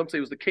less. And some say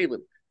it was the kalim.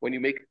 When you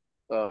make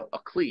a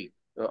kli,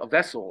 a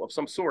vessel of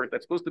some sort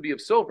that's supposed to be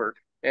of silver,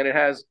 and it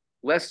has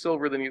less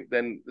silver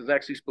than is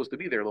actually supposed to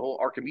be there. The whole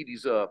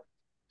Archimedes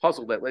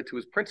puzzle that led to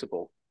his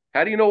principle.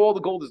 How do you know all the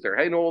gold is there?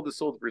 How do you know all the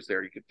silver is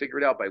there? You can figure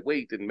it out by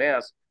weight and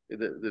mass,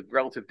 the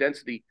relative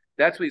density.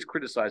 That's what he's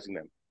criticizing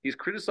them. He's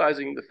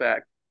criticizing the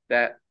fact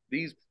that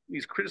he's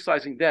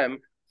criticizing them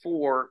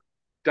for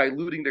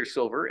diluting their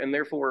silver and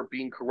therefore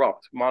being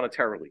corrupt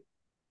monetarily.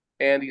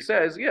 And he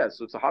says, yes,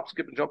 so it's a hop,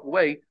 skip, and jump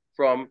away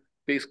from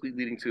basically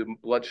leading to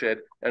bloodshed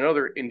and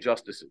other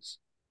injustices.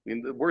 I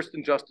mean, the worst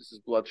injustice is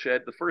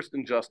bloodshed. The first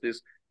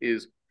injustice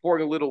is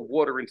pouring a little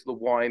water into the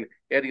wine,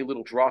 adding a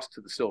little dross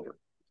to the silver.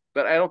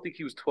 But I don't think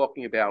he was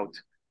talking about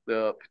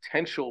the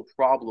potential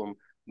problem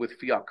with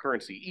fiat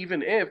currency,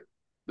 even if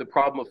the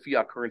problem of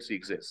fiat currency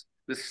exists.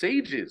 The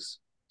sages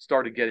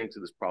started getting to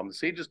this problem. The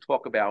sages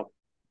talk about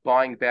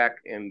buying back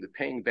and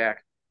paying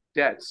back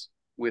debts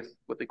with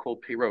what they call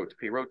peyrot.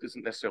 Peyrot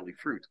isn't necessarily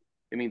fruit.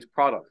 It means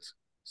products.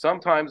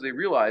 Sometimes they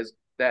realize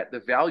that the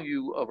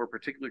value of a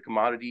particular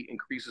commodity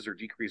increases or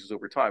decreases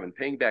over time. And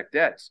paying back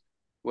debts,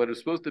 what is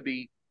supposed to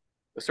be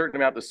a certain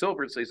amount of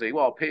silver, they say,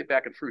 well, I'll pay it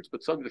back in fruits,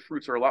 but suddenly the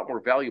fruits are a lot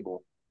more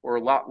valuable or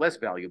a lot less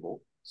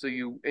valuable. So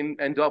you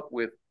end up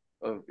with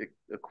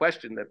a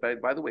question that,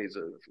 by the way, is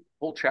a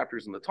whole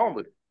chapters in the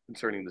Talmud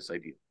concerning this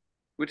idea,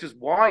 which is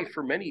why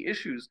for many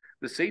issues,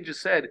 the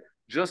sages said,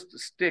 just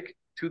stick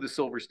to the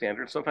silver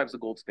standard, sometimes the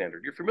gold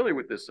standard. You're familiar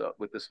with this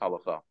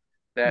halakha,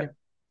 that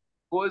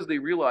because they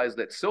realize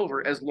that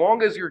silver, as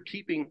long as you're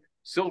keeping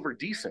silver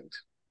decent,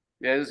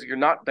 as you're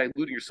not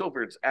diluting your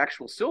silver, it's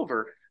actual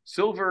silver,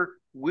 silver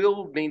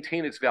will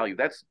maintain its value.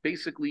 That's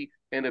basically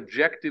an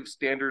objective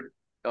standard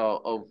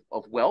of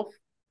wealth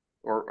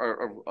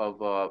or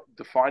of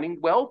defining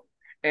wealth.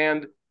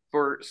 And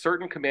for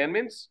certain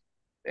commandments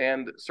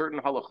and certain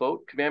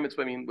halachot, commandments,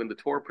 I mean, when the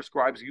Torah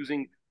prescribes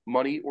using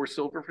money or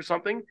silver for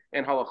something,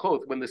 and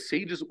halachot, when the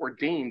sages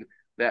ordained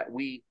that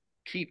we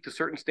keep to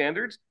certain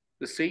standards,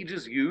 the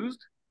sages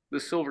used the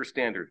silver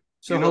standard.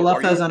 So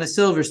halacha is on a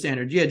silver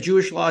standard. Yeah,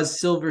 Jewish law is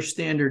silver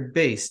standard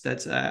based.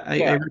 That's I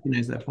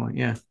recognize that point.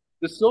 Yeah.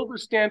 The silver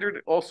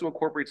standard also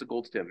incorporates a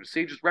gold standard.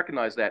 Sages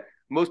recognize that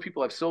most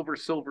people have silver.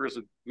 Silver is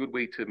a good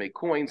way to make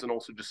coins and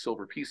also just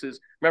silver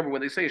pieces. Remember,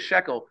 when they say a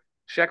shekel,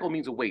 shekel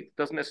means a weight. It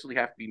doesn't necessarily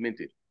have to be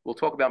minted. We'll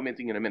talk about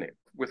minting in a minute.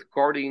 With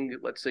regarding,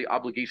 let's say,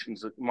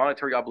 obligations,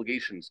 monetary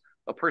obligations,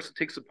 a person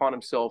takes upon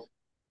himself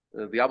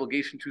the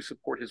obligation to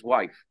support his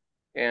wife,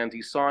 and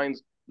he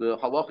signs the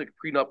halachic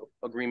prenup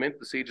agreement,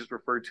 the sages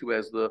refer to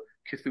as the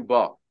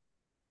kithubah.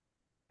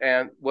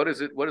 And how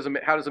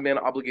does a man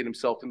obligate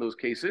himself in those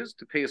cases?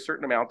 To pay a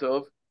certain amount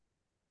of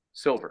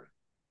silver.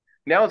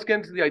 Now let's get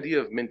into the idea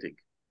of minting.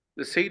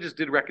 The sages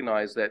did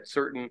recognize that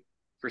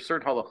for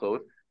certain halachot,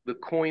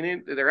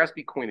 there has to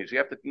be coinage.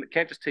 You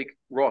can't just take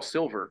raw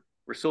silver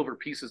or silver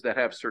pieces that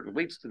have certain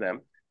weights to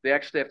them. They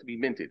actually have to be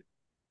minted.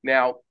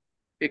 Now,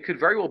 it could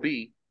very well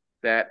be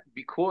that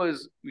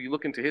because we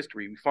look into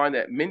history, we find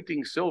that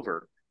minting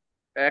silver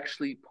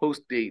actually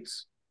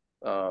post-dates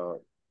a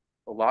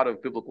lot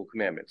of biblical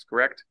commandments,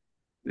 correct?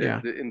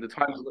 Yeah. In the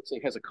times of, let's say,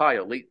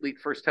 Hezekiah, late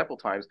First Temple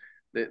times,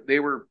 that they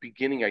were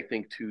beginning, I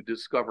think, to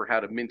discover how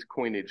to mint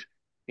coinage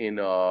in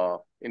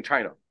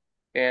China.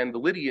 And the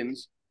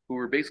Lydians, who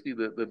were basically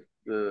the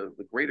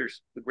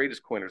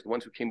greatest coiners, the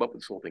ones who came up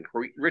with this whole thing,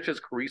 rich as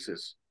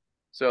Croesus.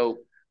 So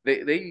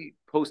they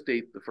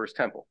post-date the First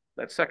Temple.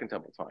 That's Second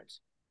Temple times.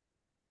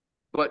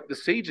 But the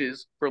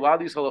sages, for a lot of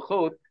these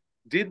halachot,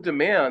 did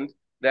demand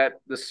that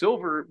the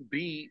silver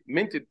be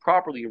minted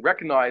properly and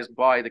recognized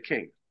by the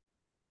king.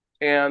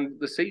 And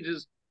the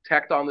sages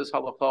tacked on this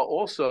halakha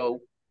also.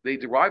 They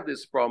derived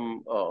this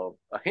from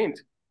a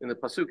hint in the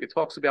pasuk. It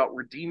talks about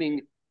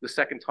redeeming the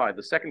second tithe.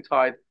 The second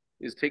tithe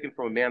is taken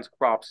from a man's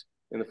crops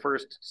in the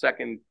first,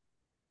 second,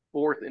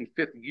 fourth, and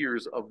fifth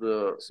years of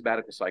the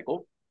sabbatical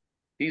cycle.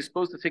 He's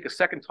supposed to take a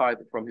second tithe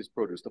from his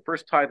produce. The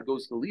first tithe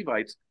goes to the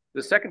Levites.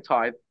 The second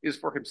tithe is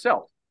for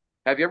himself.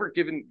 Have you ever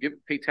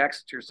pay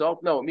taxes to yourself?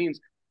 No, it means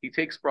he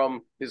takes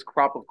from his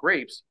crop of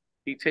grapes,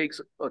 he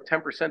takes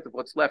 10% of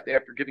what's left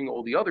after giving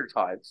all the other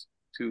tithes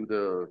to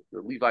the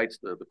Levites,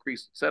 the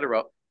priests,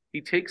 etc.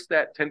 He takes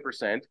that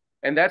 10%,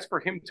 and that's for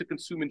him to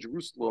consume in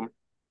Jerusalem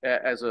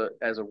as a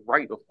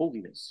rite of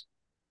holiness.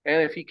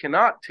 And if he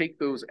cannot take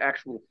those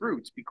actual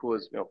fruits,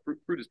 because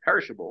fruit is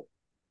perishable,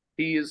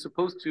 he is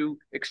supposed to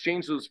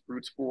exchange those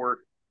fruits for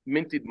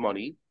minted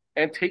money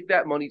and take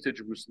that money to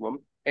Jerusalem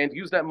and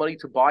use that money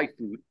to buy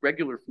food,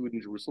 regular food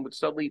in Jerusalem, which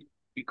suddenly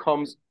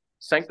becomes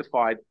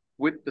sanctified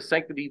with the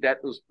sanctity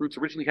that those fruits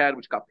originally had,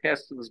 which got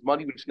passed to this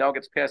money, which now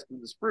gets passed to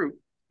this fruit,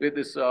 with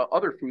this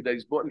other food that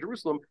he's bought in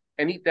Jerusalem,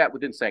 and eat that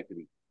within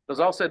sanctity.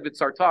 Chazal said,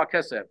 "Vitzarta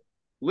kesef."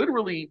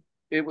 Literally,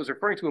 it was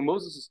referring to in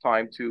Moses'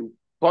 time to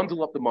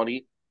bundle up the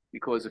money,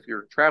 because if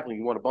you're traveling,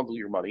 you want to bundle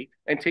your money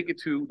and take it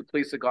to the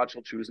place that God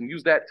shall choose and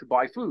use that to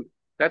buy food.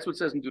 That's what it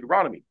says in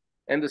Deuteronomy.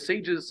 And the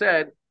sages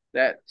said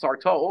that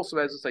Tzarta also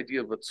has this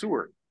idea of a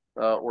tzur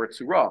or a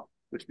tzura,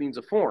 which means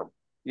a form.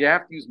 You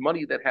have to use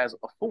money that has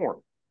a form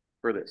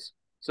for this.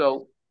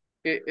 So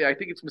I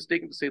think it's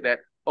mistaken to say that,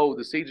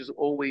 the sages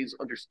always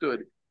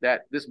understood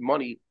that this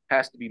money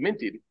has to be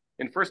minted.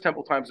 In First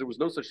Temple times, there was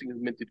no such thing as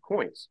minted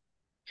coins.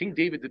 King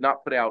David did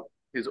not put out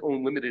his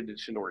own limited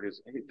edition,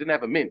 he didn't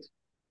have a mint.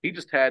 He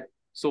just had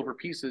silver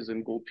pieces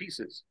and gold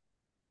pieces.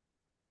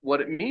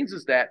 What it means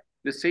is that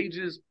the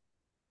sages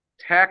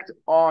tacked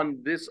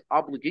on this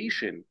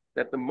obligation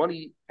that the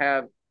money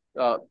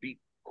be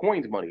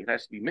coined money. It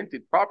has to be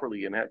minted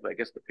properly and have, I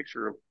guess, the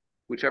picture of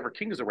whichever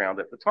king is around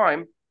at the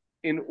time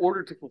in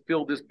order to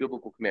fulfill this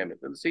biblical commandment.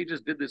 And the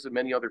sages did this in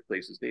many other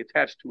places. They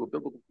attached to a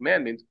biblical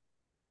commandment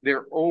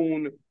their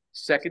own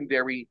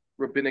secondary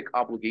rabbinic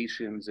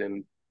obligations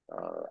and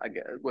I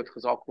guess what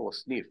Chazal call a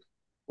snif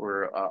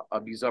or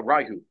a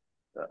bizarrahu,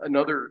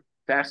 another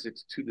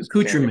facets to this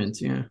accoutrement.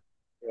 Yeah,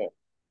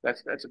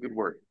 that's a good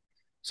word.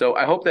 So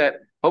I hope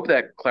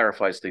that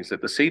clarifies things,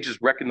 that the sages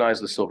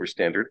recognized the silver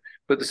standard,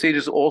 but the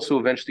sages also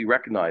eventually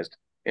recognized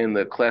in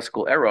the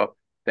classical era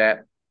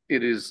that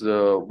it is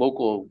the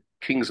local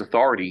king's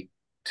authority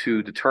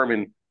to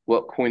determine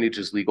what coinage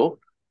is legal.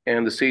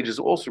 And the sages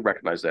also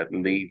recognized that,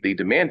 and they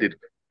demanded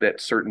that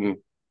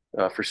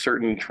for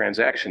certain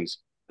transactions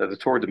that the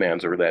Torah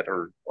demands or that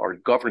are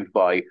governed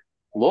by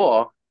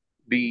law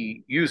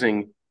be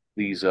using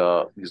these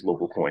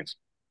local coins.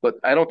 But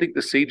I don't think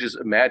the sages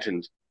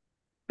imagined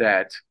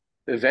that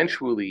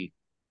eventually,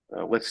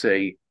 let's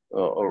say, a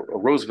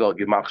Roosevelt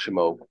Yamach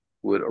Shemo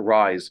would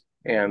arise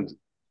and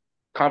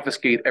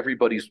confiscate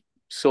everybody's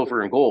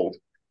silver and gold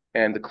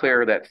and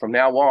declare that from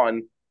now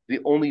on, the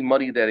only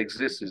money that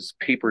exists is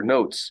paper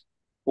notes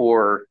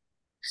or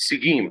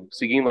Sigim.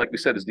 Sigim, like we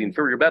said, is the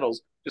inferior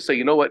metals. Just say,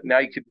 you know what? Now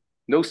you could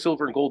no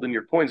silver and gold in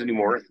your coins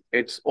anymore.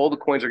 It's all the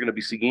coins are going to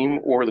be Sigim,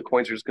 or the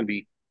coins are just going to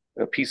be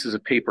pieces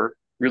of paper,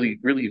 really,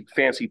 really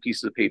fancy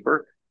pieces of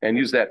paper, and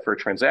use that for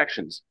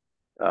transactions.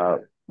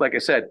 Like I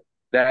said,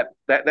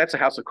 that's a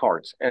house of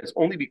cards, and it's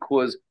only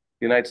because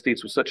the United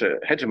States was such a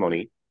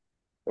hegemony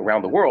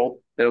around the world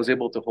that it was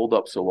able to hold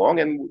up so long,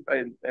 and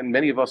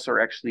many of us are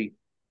actually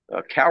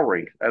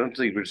cowering. I don't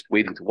think we're just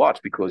waiting to watch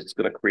because it's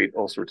going to create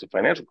all sorts of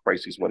financial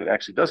crises when it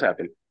actually does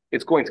happen.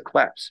 It's going to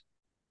collapse,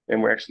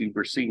 and we're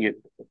seeing it.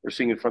 We're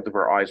seeing it in front of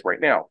our eyes right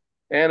now,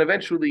 and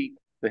eventually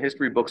the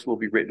history books will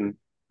be written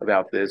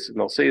about this, and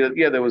they'll say that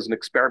yeah, there was an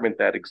experiment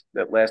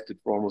that lasted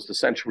for almost a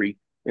century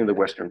in the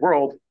Western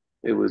world.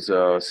 It was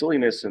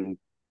silliness, and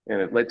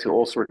it led to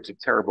all sorts of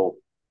terrible,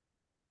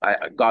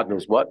 God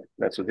knows what.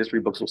 That's what history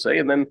books will say.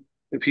 And then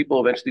the people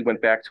eventually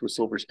went back to a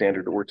silver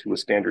standard, or to a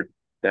standard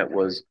that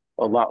was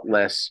a lot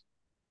less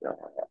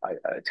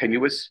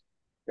tenuous,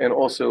 and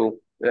also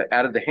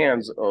out of the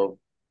hands of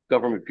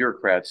government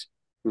bureaucrats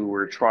who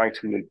were trying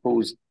to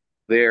impose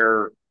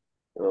their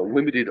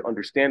limited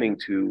understanding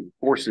to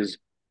forces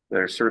that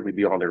are certainly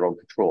beyond their own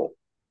control.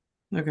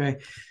 Okay.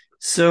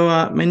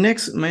 So my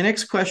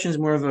next question is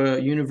more of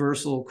a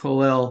universal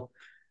Kollel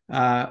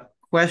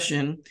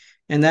question,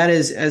 and that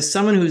is, as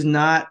someone who's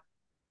not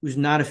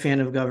a fan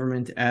of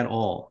government at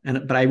all,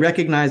 but I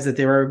recognize that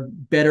there are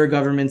better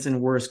governments and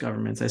worse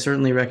governments. I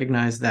certainly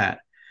recognize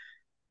that,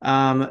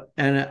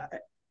 and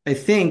I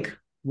think,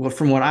 well,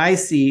 from what I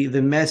see,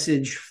 the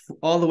message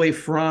all the way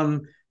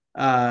from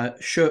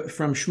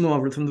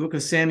Shmuel, from the book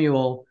of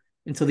Samuel,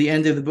 until the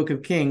end of the book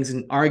of Kings,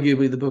 and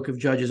arguably the book of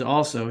Judges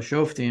also,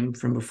 Shoftim,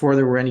 from before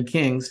there were any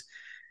kings,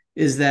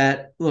 is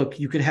that, look,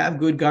 you could have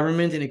good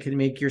government and it could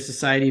make your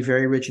society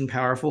very rich and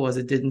powerful, as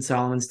it did in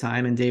Solomon's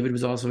time, and David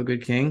was also a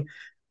good king.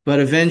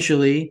 But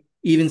eventually,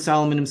 even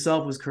Solomon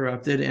himself was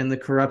corrupted, and the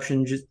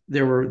corruption,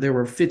 there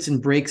were fits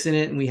and breaks in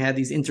it, and we had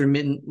these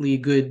intermittently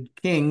good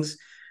kings,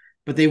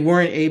 but they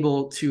weren't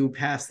able to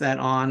pass that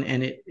on,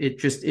 and it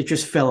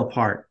just fell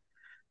apart.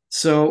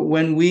 So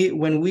when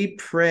we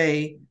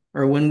pray,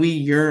 or when we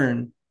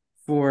yearn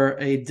for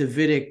a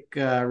Davidic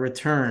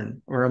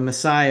return, or a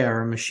Messiah,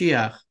 or a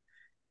Mashiach,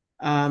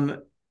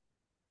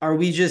 are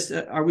we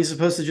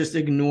supposed to just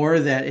ignore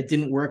that it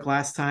didn't work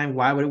last time?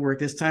 Why would it work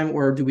this time?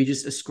 Or do we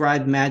just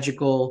ascribe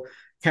magical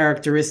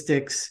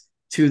characteristics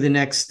to the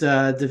next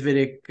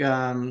Davidic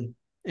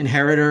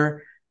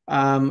inheritor?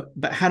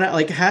 But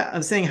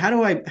I'm saying, how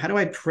do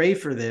I pray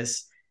for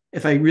this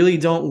if I really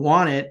don't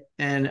want it?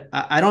 And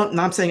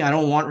I'm saying I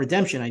don't want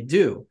redemption. I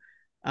do.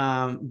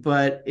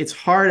 But it's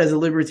hard as a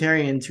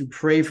libertarian to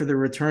pray for the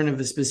return of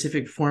a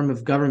specific form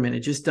of government.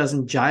 It just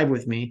doesn't jibe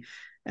with me,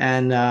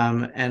 and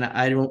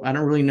I don't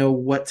really know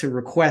what to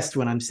request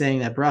when I'm saying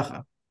that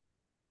bracha.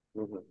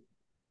 Mm-hmm.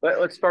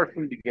 Let's start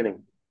from the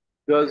beginning.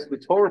 Does the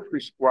Torah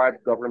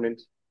prescribe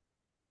government?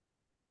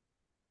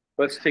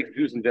 Let's take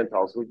Jews and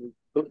Gentiles.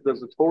 Does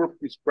the Torah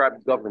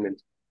prescribe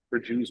government for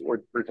Jews or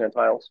for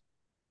Gentiles?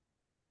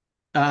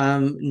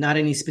 Not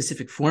any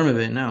specific form of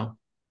it, no.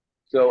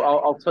 So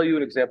I'll tell you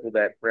an example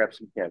that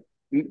perhaps you can.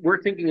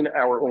 We're thinking in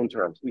our own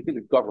terms. We think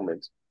of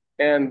government,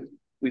 and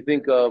we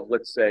think of,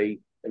 let's say,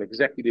 an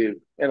executive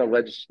and a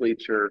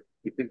legislature.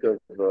 We think of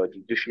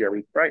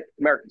judiciary, right,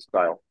 American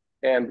style.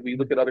 And we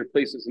look at other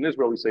places in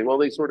Israel. We say, well,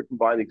 they sort of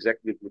combine the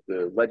executive with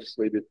the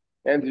legislative,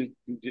 and the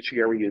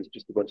judiciary is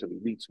just a bunch of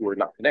elites who are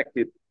not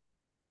connected.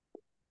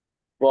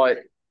 But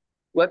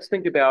let's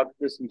think about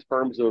this in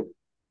terms of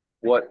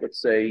what,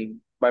 let's say,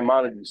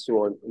 Maimonides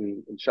saw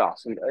in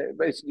Shas, and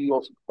basically you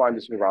also find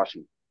this in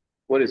Rashi.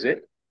 What is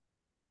it?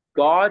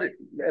 God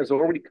has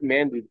already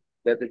commanded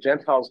that the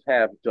Gentiles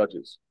have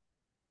judges.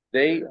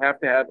 They have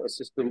to have a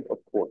system of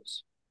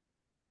courts.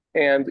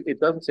 And it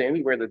doesn't say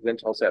anywhere that the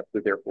Gentiles have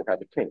to therefore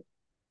have a king.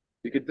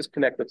 You could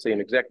disconnect, let's say, an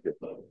executive.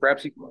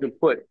 Perhaps you can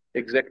put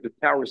executive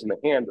powers in the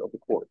hand of the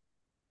court.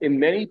 In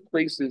many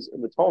places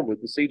in the Talmud,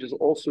 the sages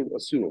also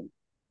assume,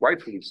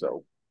 rightfully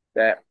so,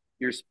 that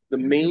the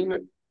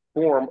main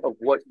form of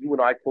what you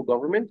and I call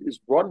government is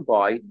run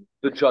by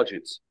the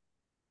judges,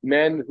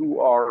 men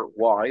who are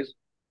wise,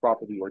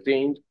 properly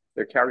ordained.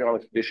 They're carrying on a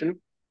tradition,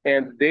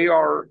 and they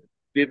are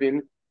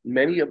given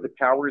many of the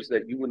powers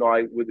that you and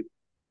I would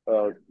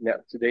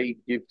today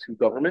give to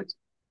government.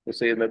 We'll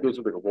say that those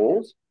are their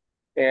roles,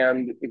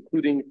 and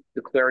including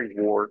declaring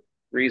war,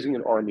 raising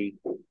an army,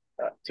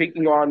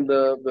 taking on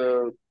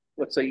the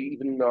let's say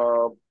even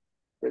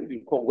what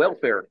you call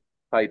welfare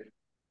type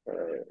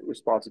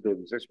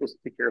responsibilities. They're supposed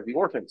to take care of the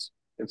orphans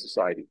in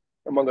society,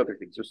 among other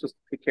things. They're supposed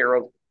to take care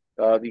of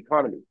the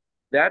economy.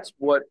 That's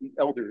what the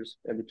elders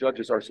and the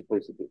judges are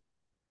supposed to do.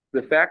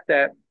 The fact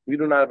that we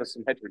do not have a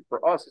Sanhedrin,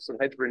 for us, a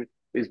Sanhedrin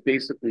is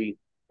basically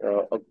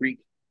a Greek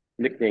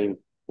nickname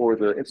for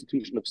the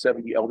institution of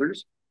 70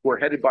 elders who are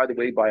headed, by the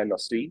way, by a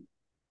Nasi.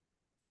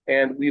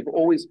 And we've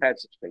always had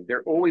such a thing.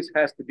 There always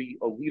has to be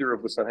a leader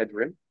of the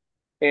Sanhedrin.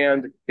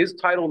 And his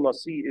title,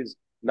 Nasi, is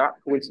not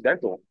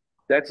coincidental.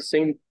 That's the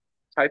same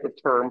type of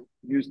term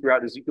used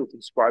throughout Ezekiel to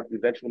describe the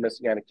eventual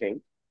Messianic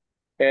king.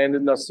 And the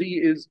Nasi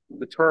is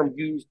the term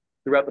used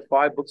throughout the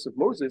 5 books of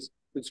Moses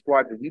to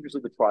describe the leaders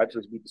of the tribes,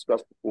 as we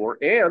discussed before,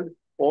 and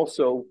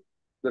also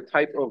the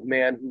type of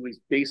man who is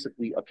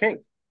basically a king.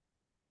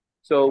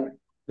 So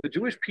the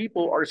Jewish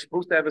people are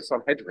supposed to have a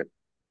Sanhedrin,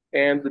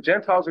 and the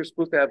Gentiles are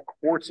supposed to have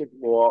courts of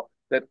law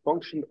that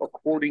function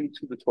according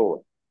to the Torah.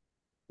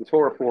 The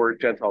Torah for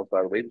Gentiles,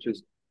 by the way, which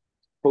is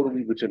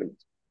totally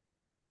legitimate.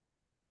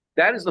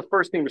 That is the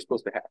first thing we're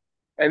supposed to have.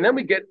 And then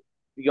we get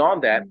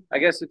beyond that. I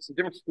guess it's the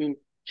difference between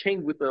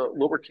king with a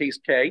lowercase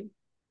k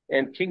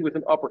and king with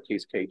an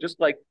uppercase k, just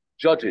like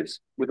judges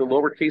with a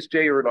lowercase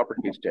j or an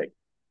uppercase j.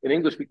 In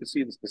English, we can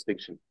see this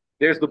distinction.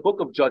 There's the book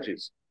of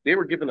Judges. They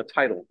were given a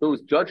title.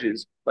 Those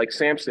judges, like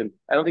Samson,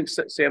 I don't think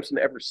Samson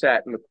ever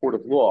sat in the court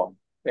of law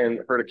and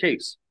heard a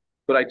case,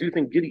 but I do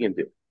think Gideon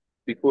did,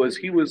 because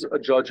he was a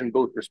judge in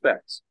both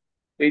respects.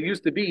 It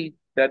used to be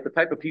that the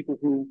type of people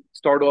who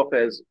start off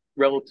as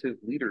relative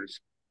leaders,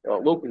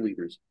 local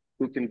leaders,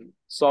 who can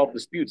solve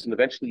disputes and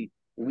eventually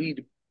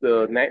lead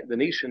the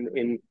nation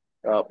in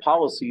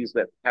policies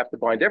that have to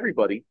bind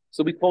everybody.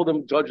 So we call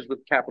them judges with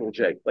capital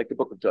J, like the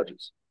book of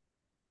Judges.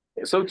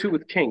 So too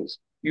with kings.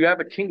 You have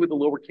a king with a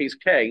lowercase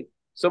k,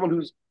 someone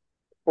who's,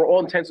 for all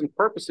intents and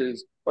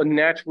purposes, a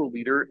natural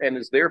leader and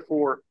is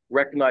therefore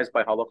recognized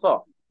by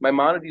halakha.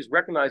 Maimonides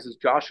recognizes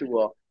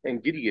Joshua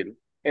and Gideon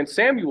and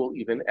Samuel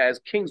even as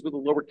kings with a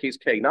lowercase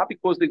k, not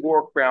because they wore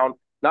a crown,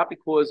 not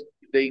because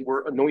they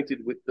were anointed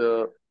with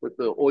the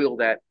oil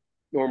that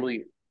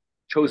normally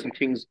chosen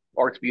kings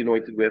are to be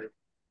anointed with,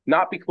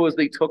 not because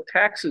they took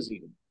taxes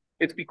even.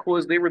 It's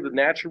because they were the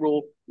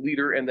natural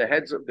leader and the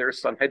heads of their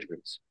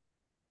Sanhedrins.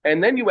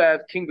 And then you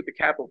have king with the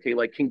capital K,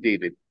 like King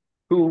David,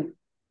 who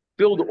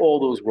filled all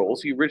those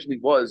roles. He originally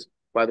was,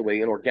 by the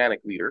way, an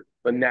organic leader,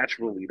 a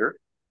natural leader.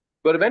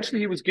 But eventually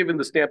he was given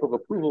the stamp of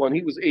approval and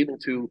he was able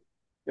to,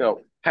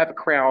 have a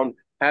crown,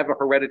 have a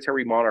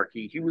hereditary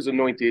monarchy. He was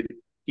anointed.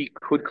 He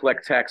could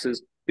collect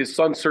taxes. His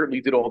son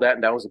certainly did all that,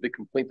 and that was a big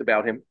complaint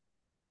about him.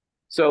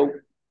 So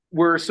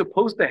we're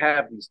supposed to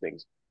have these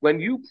things. When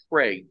you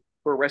pray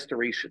for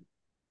restoration,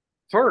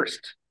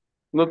 first,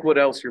 look what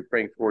else you're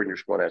praying for in your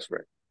Shemona Esrei.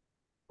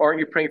 Aren't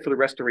you praying for the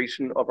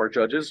restoration of our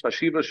judges?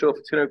 Hashiva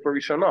Shofatina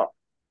Barishana.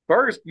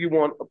 First, you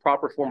want a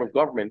proper form of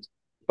government.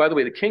 By the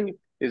way, the king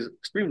is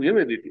extremely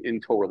limited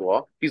in Torah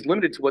law. He's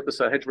limited to what the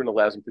Sanhedrin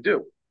allows him to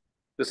do.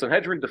 The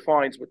Sanhedrin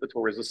defines what the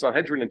Torah is. The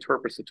Sanhedrin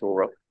interprets the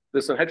Torah.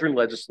 The Sanhedrin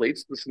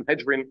legislates. The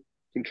Sanhedrin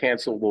can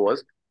cancel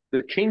laws.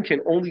 The king can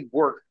only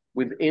work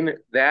within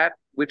that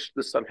which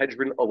the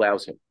Sanhedrin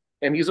allows him.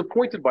 And he's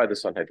appointed by the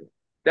Sanhedrin.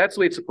 That's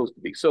the way it's supposed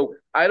to be. So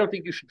I don't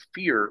think you should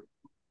fear,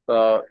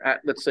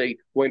 let's say,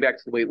 going back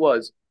to the way it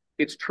was.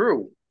 It's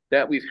true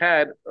that we've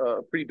had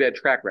a pretty bad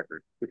track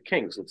record with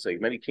kings, let's say.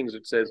 Many kings,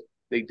 it says,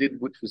 they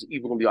did which was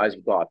evil in the eyes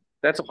of God.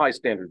 That's a high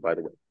standard, by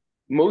the way.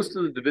 Most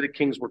of the Davidic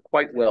kings were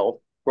quite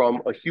well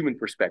from a human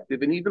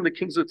perspective. And even the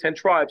kings of the 10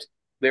 tribes,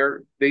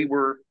 they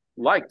were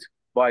liked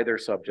by their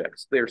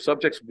subjects. Their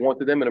subjects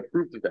wanted them and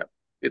approved of them.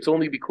 It's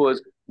only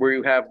because where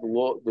you have the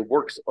law, the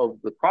works of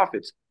the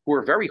prophets, who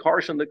are very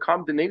harsh on the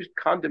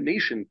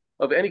condemnation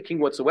of any king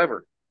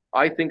whatsoever.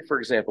 I think, for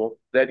example,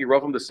 that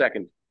Yerovam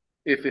II,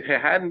 if it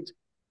hadn't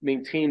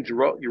maintained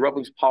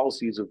Yerovam's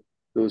policies of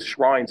those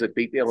shrines at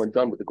Beit El and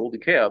done with the golden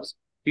calves,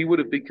 he would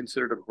have been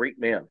considered a great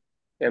man.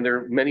 And there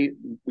are many,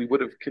 we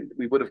would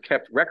have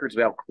kept records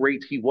of how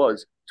great he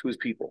was to his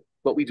people,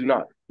 but we do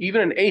not.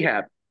 Even an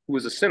Ahab, who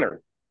was a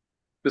sinner,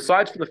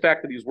 besides from the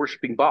fact that he was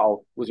worshiping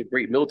Baal, was a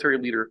great military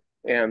leader,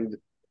 and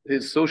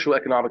his social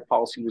economic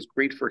policy was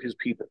great for his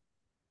people.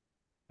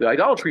 The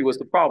idolatry was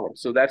the problem.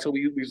 So that's how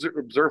we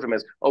observe him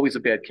as always a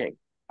bad king.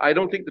 I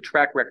don't think the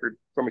track record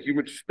from a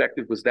human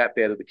perspective was that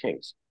bad of the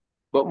kings.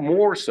 But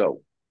more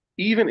so,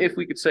 even if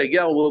we could say,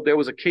 yeah, well, there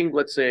was a king,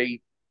 let's say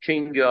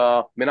King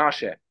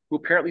Menashe, who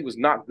apparently was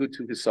not good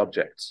to his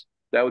subjects.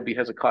 That would be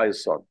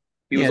Hezekiah's son.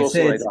 He was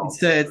also an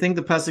idolater. I think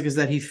the pasuk is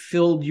that he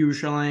filled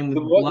Yerushalayim with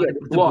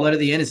the blood of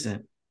the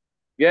innocent.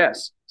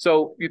 Yes.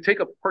 So you take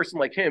a person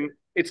like him,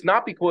 it's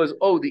not because,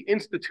 the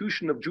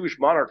institution of Jewish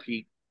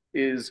monarchy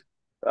is,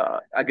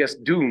 I guess,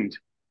 doomed.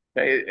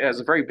 It has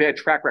a very bad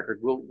track record,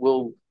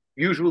 will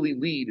usually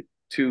lead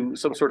to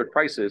some sort of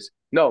crisis.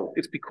 No,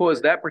 it's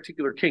because that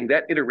particular king,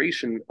 that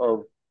iteration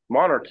of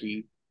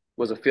monarchy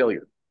was a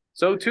failure.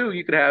 So too,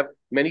 you could have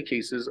many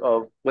cases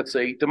of, let's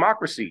say,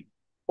 democracy,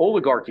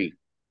 oligarchy,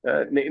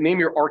 name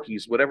your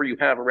archies, whatever you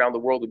have around the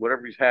world and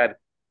whatever you've had,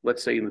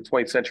 let's say in the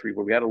 20th century,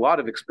 where we had a lot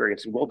of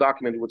experience and well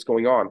documented what's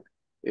going on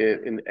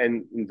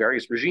in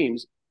various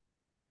regimes.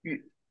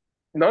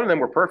 None of them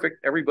were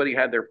perfect. Everybody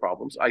had their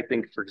problems. I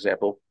think, for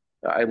example,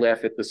 I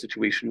laugh at the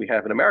situation we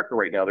have in America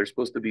right now. They're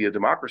supposed to be a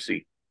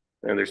democracy,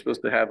 and they're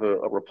supposed to have a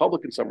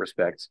republic in some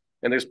respects,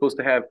 and they're supposed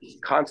to have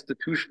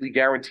constitutionally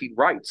guaranteed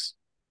rights.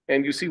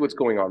 And you see what's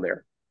going on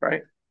there,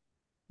 right?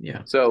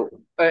 Yeah. So,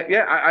 I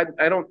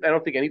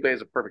don't think anybody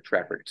has a perfect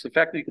track record. So the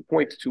fact that you can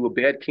point to a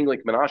bad king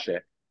like Menashe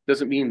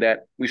doesn't mean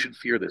that we should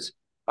fear this.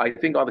 I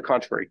think, on the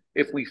contrary,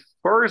 if we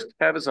first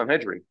have a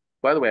Sanhedrin,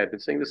 by the way, I've been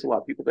saying this a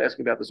lot. People have been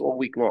asking about this all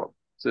week long.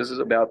 So this is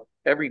about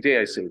every day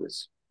I say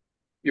this.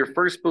 you're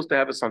first supposed to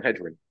have a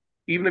Sanhedrin.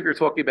 Even if you're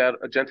talking about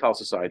a Gentile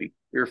society,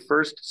 you're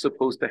first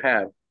supposed to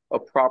have a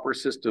proper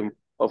system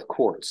of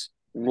courts,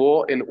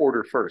 law and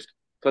order first.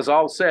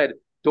 Chazal said,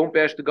 don't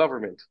bash the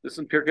government. This is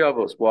in Pirkei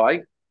Avos.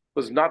 Why?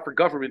 Because not for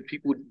government,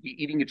 people would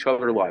be eating each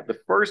other alive. The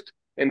first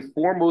and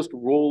foremost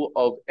role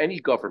of any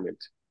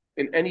government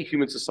in any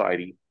human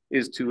society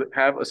is to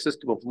have a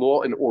system of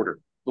law and order.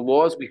 The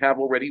laws we have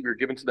already were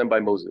given to them by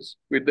Moses.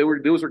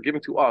 Those were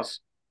given to us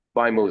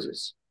by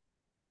Moses.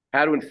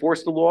 How to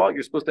enforce the law?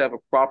 You're supposed to have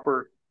a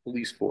proper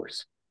police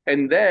force.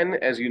 And then,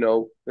 as you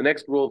know, the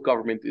next role of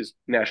government is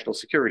national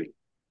security.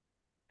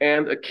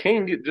 And a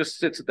king just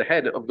sits at the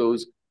head of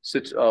those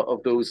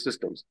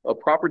systems. A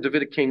proper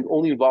Davidic king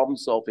only involved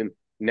himself in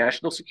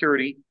national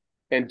security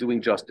and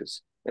doing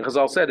justice. And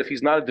Chazal said, if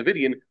he's not a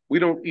Davidian, we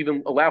don't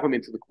even allow him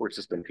into the court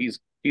system. He's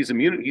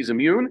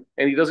immune,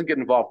 and he doesn't get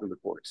involved in the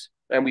courts.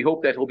 And we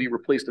hope that he'll be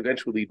replaced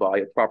eventually by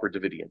a proper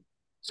Davidian.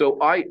 So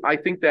I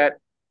think that,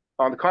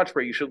 on the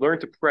contrary, you should learn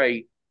to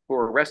pray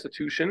for a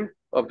restitution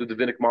of the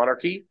Davidic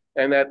monarchy,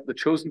 and that the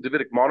chosen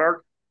Davidic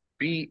monarch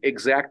be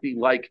exactly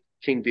like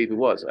King David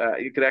was.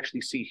 You could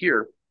actually see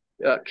here,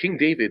 King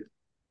David.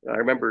 I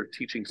remember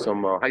teaching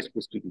some high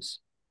school students,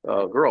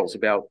 girls,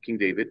 about King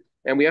David,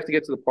 and we have to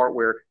get to the part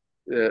where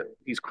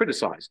he's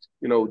criticized.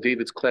 You know,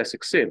 David's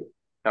classic sin.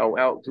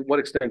 How to what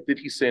extent did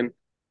he sin?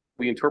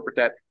 We interpret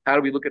that. How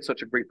do we look at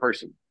such a great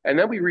person? And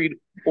then we read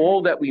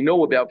all that we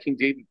know about King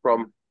David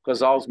from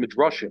Chazal's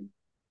Midrashim,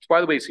 which, by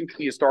the way, seems to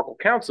be historical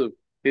accounts of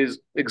his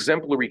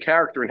exemplary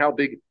character and how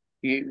big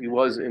he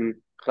was in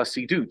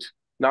Chassidut.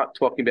 Not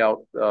talking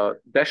about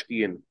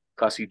Beshtian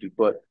Chassidut,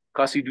 but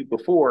Chassidut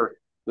before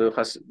the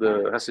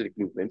Hasidic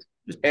movement.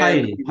 Just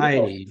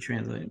piety,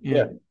 translate.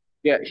 Yeah.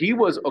 Yeah, he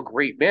was a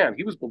great man.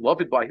 He was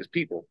beloved by his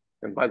people.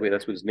 And by the way,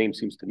 that's what his name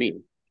seems to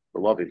mean.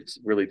 Beloved. It's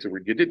related to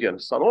Yedidiah,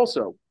 his son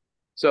also.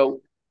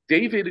 So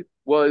David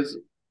was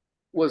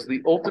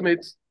the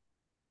ultimate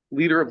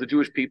leader of the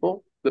Jewish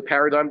people, the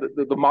paradigm,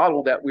 the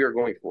model that we are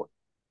going for.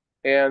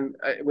 And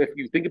if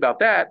you think about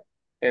that,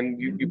 and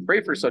you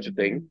pray for such a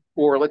thing,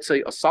 or let's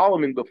say a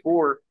Solomon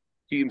before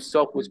he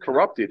himself was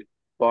corrupted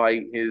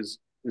by his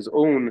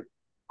own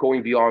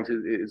going beyond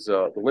his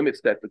the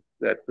limits that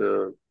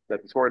the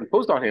Torah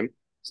imposed on him.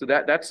 So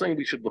that's something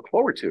we should look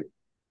forward to.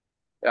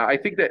 I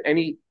think that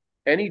any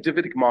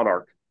Davidic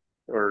monarch,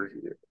 or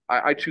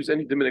I choose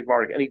any Davidic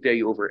monarch any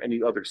day over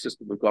any other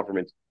system of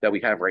government that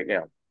we have right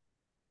now.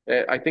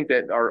 I think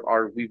that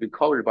we've been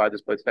colored by the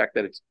fact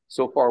that it's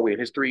so far away in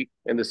history,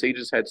 and the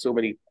sages had so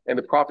many, and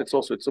the prophets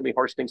also had so many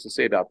harsh things to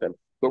say about them.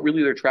 But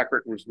really, their track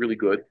record was really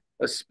good,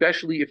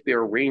 especially if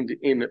they're reined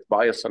in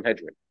by a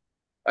Sanhedrin.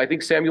 I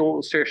think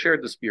Samuel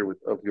shared this fear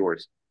of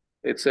yours.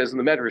 It says in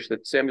the Medrash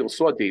that Samuel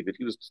saw David.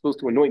 He was supposed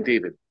to anoint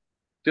David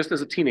just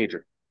as a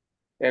teenager.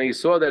 And he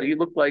saw that he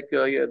looked like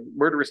he had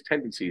murderous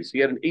tendencies. He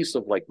had an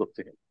Esau-like look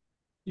to him.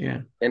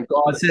 Yeah. And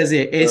God, it says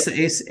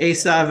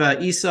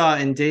Esau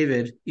and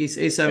David.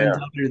 Esau and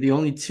David are the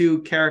only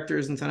two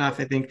characters in Tanakh,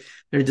 I think,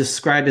 they're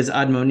described as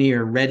Admoni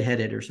or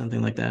redheaded or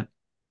something like that.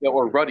 Yeah,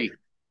 or ruddy.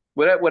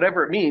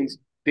 Whatever it means,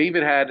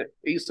 David had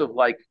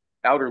Esau-like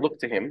outer look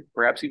to him,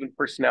 perhaps even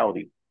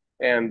personality.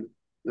 And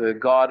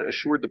God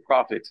assured the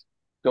prophet,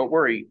 don't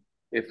worry,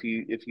 if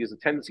he has a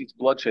tendency to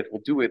bloodshed,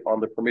 we'll do it on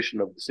the permission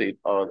of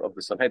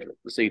the Sanhedrin,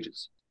 the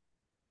sages.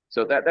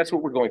 So that's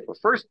what we're going for.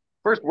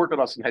 First work on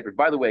us Sanhedrin.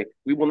 By the way,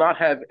 we will not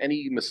have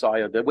any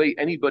Messiah the way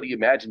anybody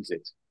imagines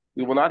it.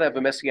 We will not have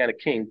a Messianic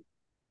king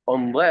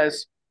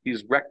unless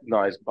he's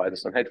recognized by the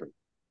Sanhedrin.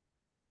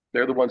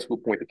 They're the ones who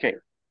appoint the king.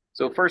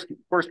 So first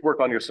work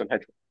on your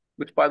Sanhedrin,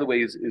 which, by the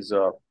way, is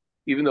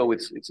even though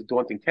it's a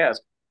daunting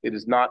task, it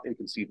is not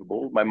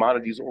inconceivable.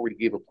 Maimonides already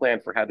gave a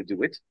plan for how to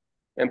do it.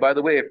 And by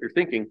the way, if you're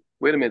thinking,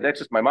 wait a minute, that's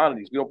just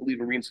Maimonides, we don't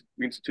believe in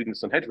reinstituting the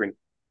Sanhedrin.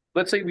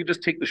 Let's say we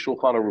just take the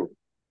Shulchan Aruch,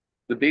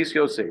 the Beis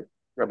Yosef,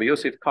 Rabbi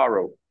Yosef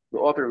Karo, the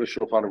author of the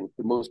Shulchan Aruch,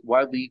 the most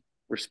widely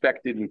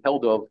respected and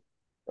held of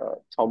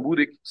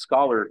Talmudic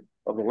scholar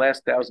of the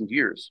last 1,000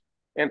 years,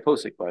 and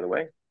Posek, by the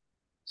way.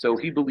 So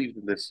he believed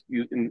in this,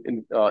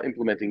 in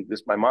implementing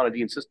this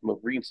Maimonidean system of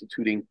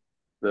reinstituting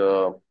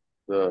the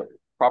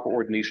proper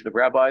ordination of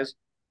rabbis,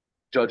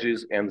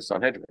 judges, and the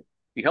Sanhedrin.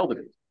 He held it.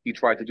 He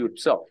tried to do it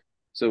himself.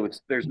 So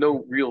there's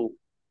no real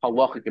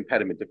halachic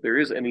impediment. If there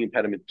is any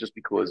impediment, just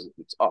because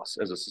it's us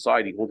as a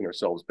society holding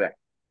ourselves back.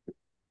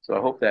 So I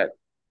hope that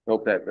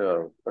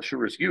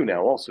assures you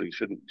now also you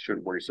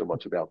shouldn't worry so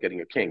much about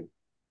getting a king.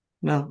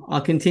 No,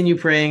 I'll continue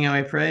praying how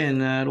I pray,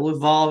 and it'll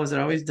evolve as it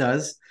always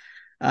does.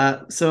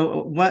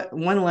 So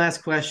one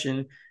last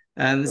question,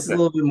 and this is a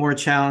little bit more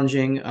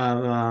challenging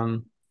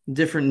of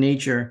different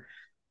nature.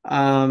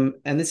 And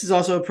this is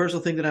also a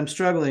personal thing that I'm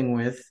struggling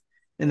with,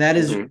 and that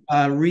is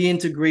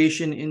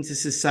reintegration into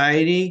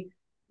society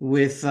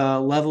with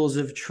levels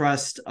of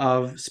trust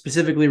of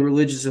specifically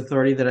religious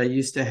authority that I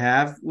used to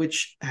have,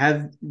 which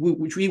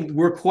we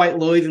were quite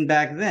low even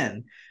back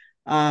then.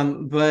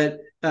 But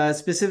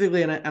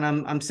specifically, and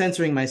I'm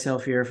censoring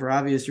myself here for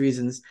obvious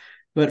reasons,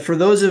 but for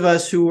those of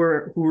us who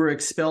were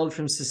expelled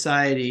from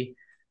society,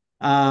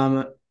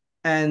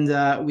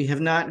 and we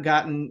have not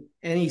gotten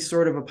any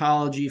sort of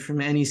apology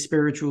from any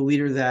spiritual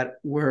leader that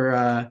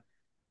were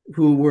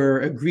who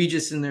were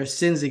egregious in their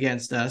sins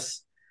against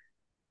us.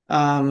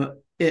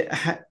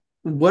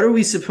 What are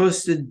we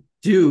supposed to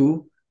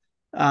do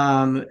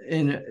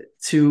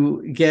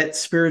to get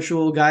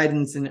spiritual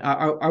guidance? And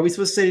are we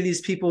supposed to say to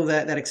these people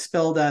that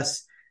expelled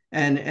us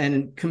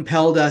and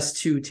compelled us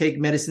to take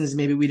medicines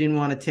maybe we didn't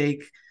want to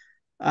take?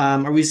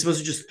 Are we supposed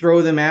to just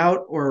throw them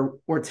out,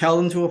 or tell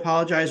them to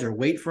apologize, or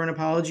wait for an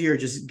apology, or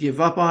just give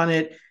up on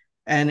it?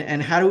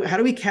 And how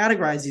do we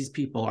categorize these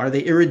people? Are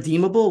they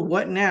irredeemable?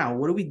 What now?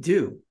 What do we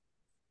do?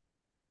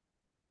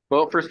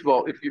 Well, first of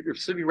all, if you're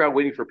sitting around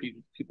waiting for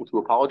people to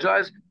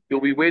apologize,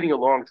 you'll be waiting a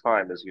long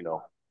time, as you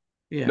know.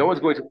 Yeah. No one's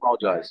going to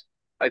apologize.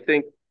 I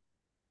think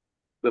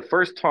the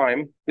first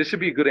time, this should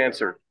be a good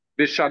answer.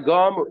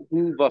 Bishagam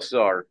hu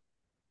vasar.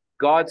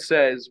 God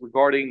says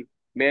regarding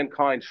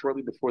mankind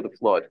shortly before the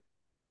flood.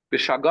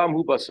 Bishagam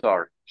hu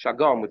basar.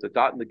 Shagam with the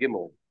dot and the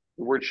gimel.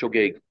 The word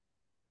shogeg.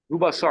 Hu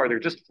basar, they're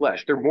just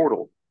flesh. They're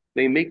mortal.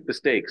 They make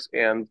mistakes.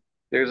 And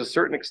there's a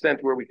certain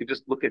extent where we could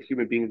just look at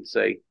human beings and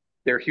say,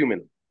 they're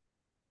human.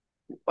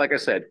 Like I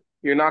said,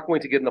 you're not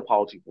going to get an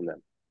apology from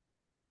them.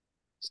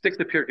 Stick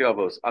to Pirkei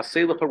Avos.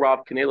 Aseh lecha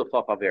rav kinei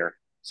lecha chaver.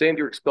 Saying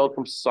you're expelled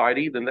from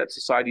society, then that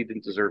society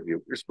didn't deserve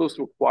you. You're supposed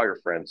to acquire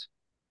friends.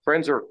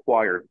 Friends are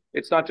acquired.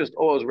 It's not just,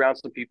 oh, I was around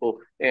some people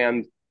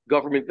and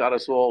government got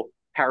us all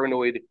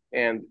paranoid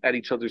and at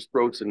each other's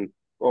throats and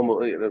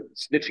almost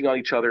snitching on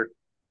each other.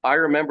 I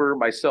remember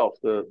myself,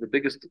 the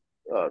biggest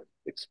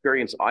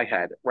experience I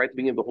had right at the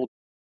beginning of the whole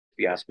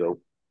fiasco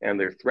and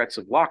their threats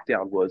of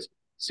lockdown was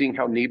seeing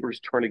how neighbors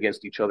turn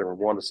against each other and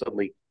want to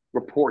suddenly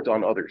report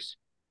on others.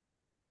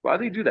 Why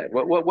do they do that?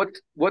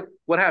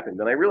 What happened?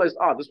 And I realized,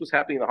 this was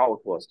happening in the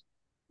Holocaust.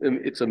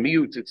 It's a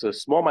mute, it's a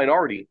small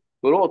minority,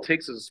 but all it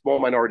takes is a small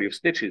minority of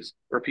snitches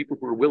or people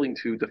who are willing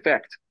to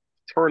defect,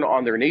 turn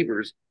on their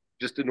neighbors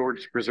just in order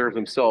to preserve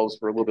themselves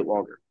for a little bit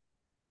longer.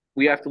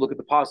 We have to look at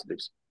the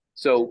positives.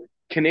 So,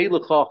 kinei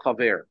lecha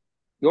chaver,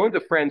 going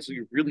to friends who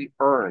you've really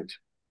earned.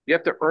 You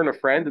have to earn a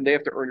friend, and they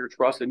have to earn your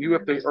trust, and you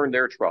have to earn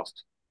their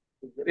trust.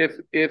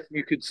 If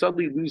you could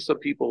suddenly lose some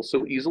people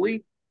so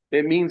easily,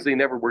 it means they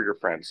never were your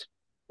friends,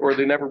 or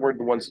they never were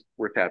the ones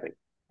worth having.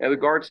 In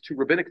regards to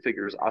rabbinic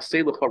figures,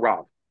 aseh lecha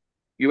rav,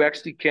 you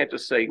actually can't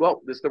just say,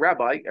 well, this is the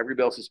rabbi,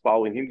 everybody else is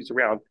following him, he's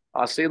around.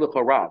 Aseh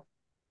lecha rav.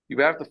 You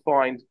have to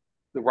find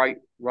the right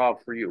rav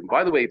for you. And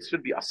by the way, it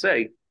should be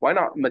aseh. Why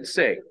not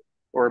mitzeh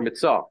or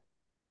mitzah?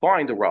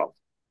 Find a rav.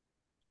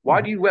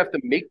 Why do you have to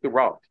make the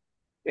rav?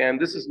 And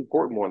this is an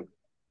important one.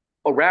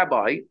 A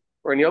rabbi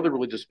or any other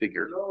religious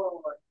figure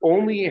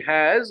only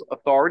has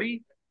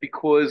authority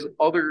because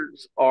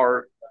others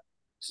are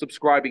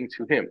subscribing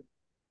to him.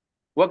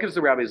 What gives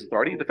the rabbi his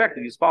authority? The fact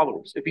that he's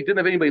followers. If he didn't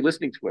have anybody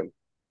listening to him,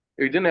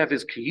 or he didn't have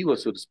his kahila,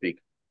 so to speak,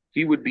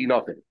 he would be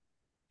nothing.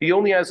 He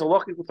only has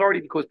halachic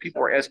authority because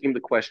people are asking him the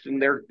question,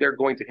 they're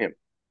going to him.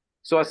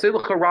 So aseh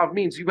lecha rav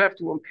means you have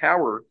to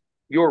empower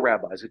your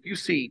rabbis. If you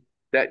see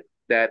that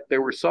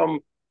there were some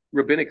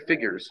rabbinic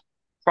figures,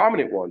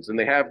 prominent ones, and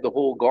they have the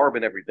whole garb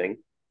and everything,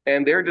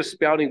 and they're just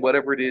spouting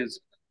whatever it is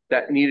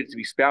that needed to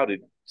be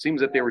spouted.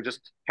 Seems that they were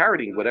just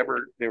parroting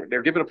whatever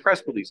they're given a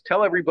press release.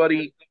 Tell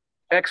everybody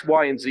X,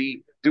 Y, and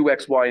Z, do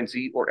X, Y, and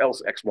Z, or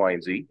else X, Y,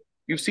 and Z.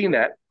 You've seen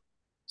that.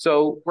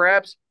 So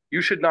perhaps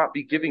you should not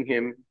be giving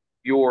him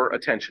your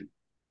attention.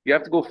 You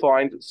have to go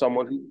find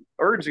someone who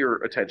earns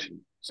your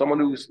attention, someone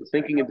who's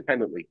thinking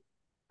independently.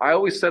 I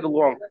always said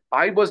along,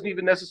 I wasn't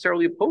even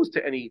necessarily opposed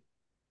to any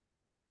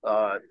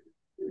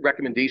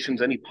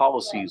recommendations, any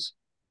policies,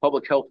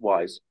 public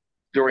health-wise,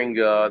 during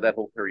that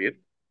whole period.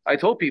 I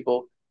told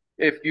people,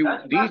 if you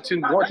need to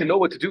want to know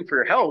what to do for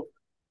your health,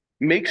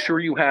 make sure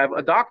you have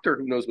a doctor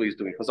who knows what he's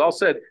doing. Because I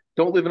said,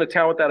 don't live in a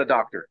town without a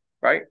doctor,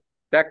 right?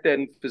 Back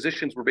then,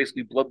 physicians were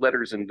basically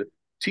bloodletters and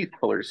teeth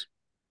pullers.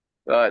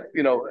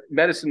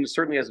 Medicine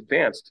certainly has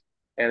advanced,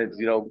 and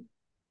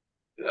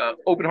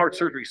open heart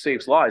surgery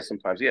saves lives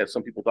sometimes. Yeah,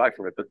 some people die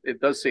from it, but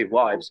it does save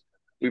lives.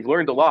 We've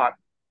learned a lot.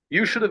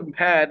 You should have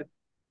had,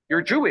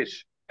 you're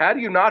Jewish. How do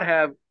you not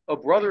have a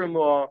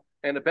brother-in-law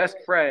and a best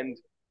friend,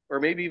 or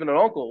maybe even an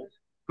uncle,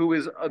 who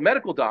is a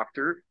medical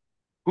doctor,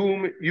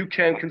 whom you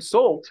can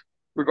consult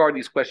regarding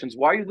these questions?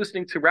 Why are you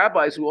listening to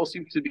rabbis who all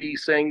seem to be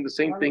saying the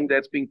same thing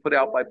that's being put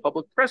out by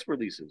public press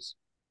releases?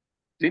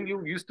 Didn't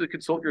you used to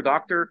consult your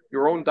doctor,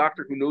 your own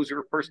doctor who knows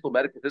your personal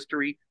medical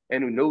history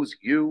and who knows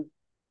you?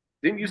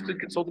 Didn't you used to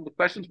consult him with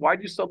questions? Why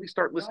do you suddenly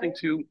start listening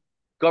to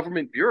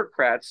government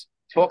bureaucrats,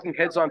 talking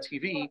heads on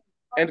TV,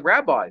 and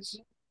rabbis?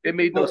 It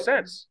made no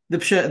sense. The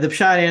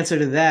pshat answer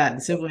to that,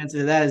 the simple answer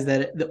to that is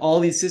that all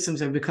these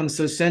systems have become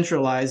so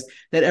centralized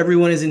that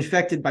everyone is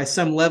infected by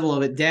some level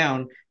of it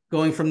down,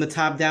 going from the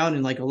top down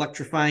and like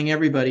electrifying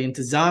everybody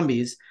into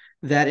zombies,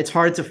 that it's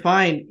hard to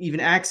find even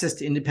access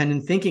to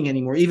independent thinking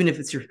anymore, even if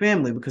it's your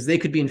family, because they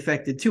could be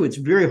infected too. It's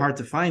very hard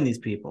to find these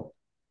people.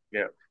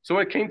 Yeah. So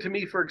when it came to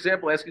me, for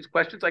example, asking these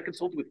questions, I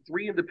consulted with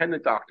 3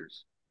 independent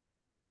doctors.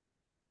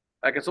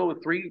 I consulted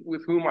with 3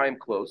 with whom I am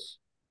close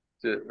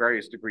to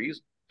various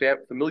degrees,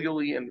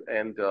 familially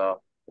and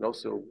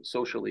also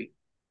socially.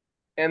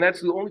 And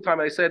that's the only time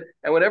I said,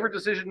 and whatever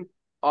decision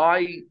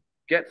I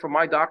get from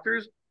my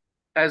doctors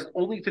has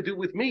only to do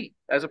with me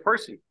as a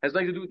person, has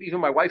nothing to do with even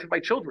my wife and my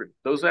children.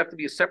 Those have to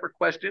be a separate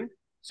question.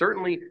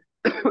 Certainly,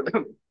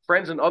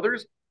 friends and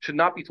others should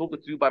not be told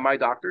what to do by my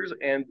doctors,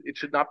 and it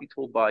should not be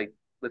told by,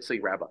 let's say,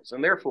 rabbis.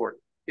 And therefore,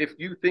 if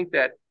you think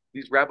that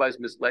these rabbis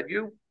misled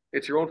you,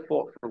 it's your own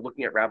fault for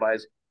looking at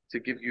rabbis to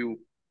give you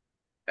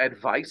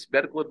advice,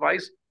 medical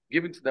advice,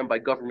 given to them by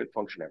government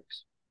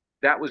functionaries.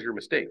 That was your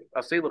mistake.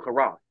 I'll say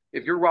Rav.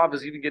 If your Rav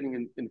is even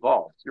getting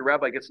involved, your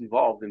rabbi gets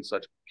involved in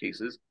such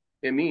cases,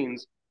 it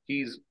means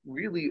he's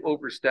really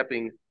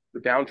overstepping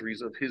the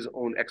boundaries of his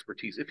own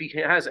expertise, if he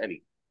has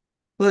any.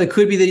 Well, it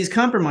could be that he's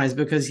compromised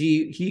because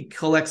he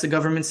collects a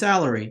government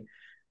salary,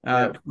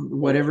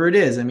 whatever it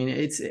is. I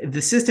mean,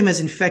 the system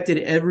has infected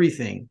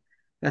everything.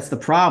 That's the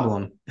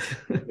problem.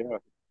 Yeah.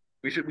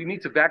 We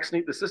need to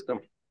vaccinate the system.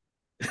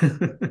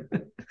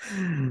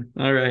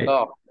 All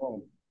right.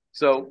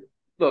 So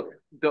look,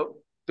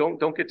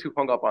 don't get too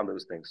hung up on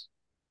those things.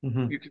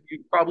 Mm-hmm.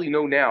 You probably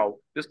know now,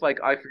 just like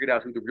I figured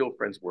out who the real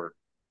friends were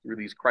through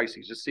these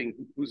crises, just seeing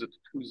who's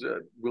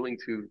willing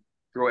to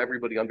throw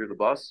everybody under the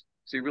bus.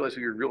 So you realize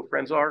who your real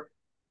friends are.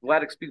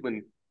 Vladik Spiegelman,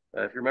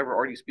 if you remember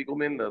Artie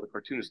Spiegelman, the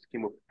cartoonist that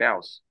came up with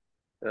Mouse,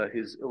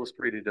 his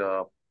illustrated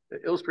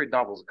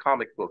novels, a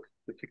comic book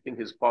depicting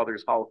his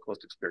father's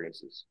Holocaust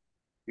experiences.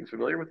 You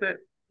familiar with it?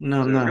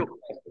 No.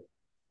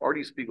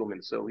 Artie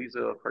Spiegelman. So he's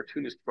a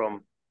cartoonist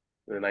from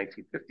the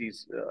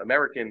 1950s,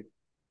 American,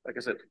 like I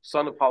said,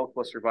 son of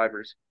Holocaust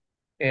survivors.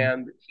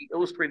 And he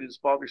illustrated his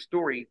father's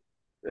story.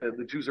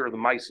 The Jews are the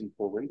mice in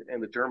Poland,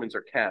 and the Germans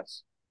are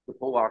cats. The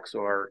Polacks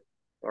are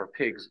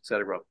pigs,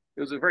 etc.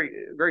 It was a very,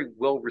 very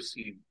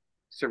well-received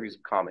series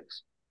of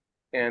comics.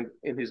 And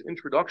in his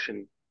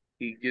introduction,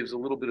 he gives a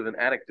little bit of an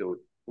anecdote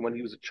from when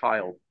he was a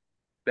child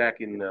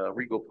back in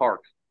Rego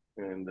Park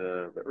in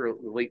the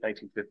late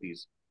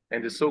 1950s.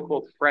 And his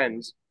so-called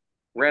friends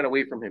ran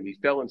away from him. He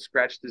fell and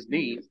scratched his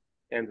knee,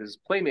 and his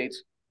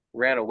playmates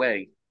ran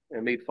away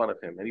and made fun of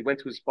him. And he went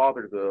to his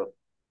father, the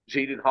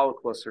jaded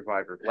Holocaust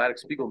survivor, Vladik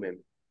Spiegelman,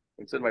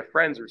 and said, "My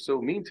friends are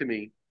so mean to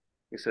me."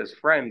 He says,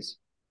 "Friends,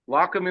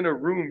 lock them in a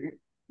room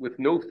with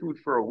no food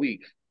for a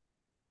week,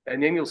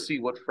 and then you'll see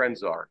what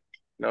friends are."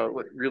 No,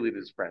 what really it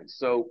is friends.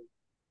 So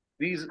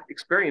these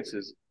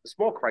experiences, the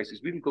small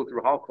crises, we didn't go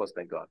through a Holocaust,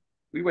 thank God.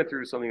 We went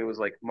through something that was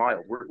like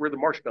mild. We're the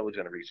marshmallow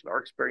generation. Our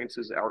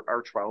experiences,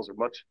 our trials are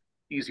much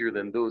easier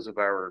than those of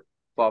our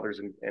fathers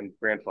and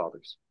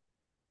grandfathers.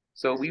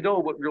 So we know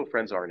what real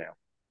friends are now.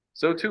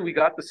 So too, we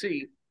got to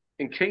see,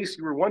 in case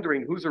you were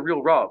wondering who's a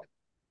real Rav,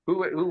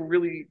 who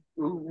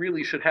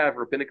really should have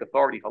rabbinic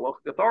authority,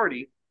 halachic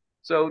authority.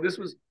 So this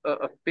was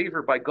a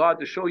favor by God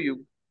to show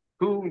you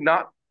who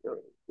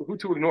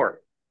to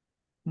ignore,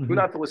 who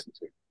not to listen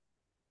to,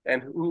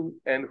 and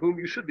whom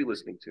you should be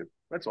listening to.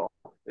 That's all.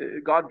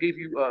 God gave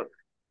you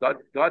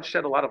God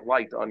shed a lot of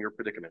light on your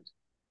predicament,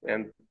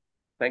 and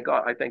thank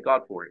God. I thank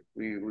God for it.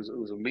 It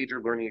was a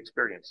major learning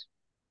experience.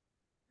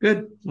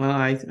 Good. Well,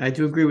 I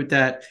do agree with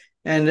that,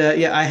 and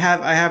I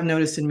have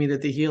noticed in me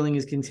that the healing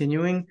is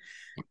continuing,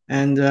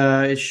 and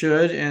it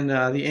should, and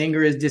the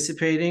anger is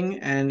dissipating,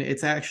 and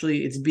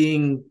it's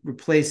being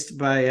replaced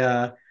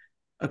by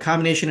a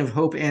combination of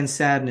hope and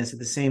sadness at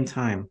the same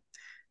time.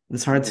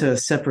 It's hard to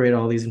separate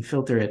all these and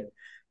filter it,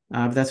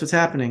 but that's what's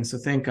happening. So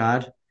thank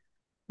God.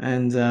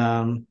 And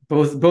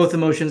both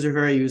emotions are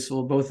very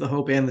useful, both the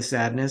hope and the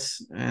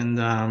sadness. And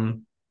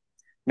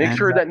make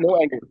sure that no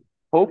anger,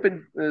 hope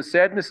and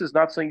sadness is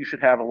not something you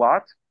should have a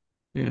lot.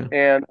 Yeah.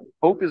 And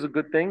hope is a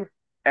good thing.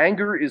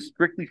 Anger is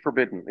strictly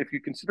forbidden. If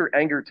you consider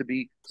anger to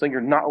be something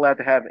you're not allowed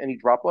to have any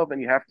drop of,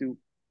 and you have to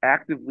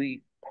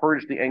actively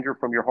purge the anger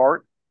from your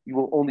heart, you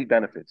will only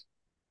benefit.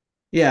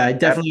 Yeah, I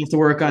definitely have to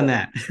work on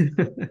that.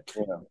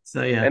 Yeah.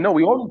 So yeah. And no,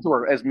 we all need to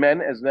work as men.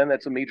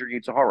 That's a major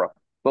Yetzer Hara.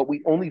 But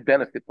we only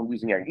benefit from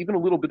losing anger. Even a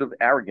little bit of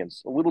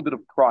arrogance, a little bit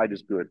of pride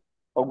is good.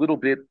 A little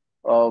bit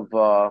of,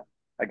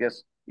 I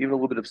guess, even a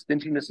little bit of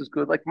stinginess is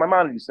good. Like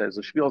Maimonides says,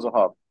 a shpil is a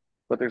hub.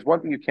 But there's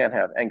one thing you can't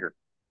have: anger.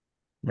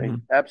 Right?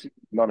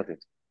 Absolutely none of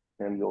it,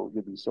 and you'll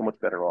be so much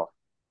better off.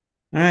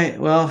 All right.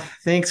 Well,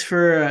 thanks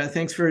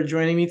for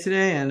joining me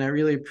today, and I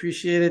really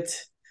appreciate it.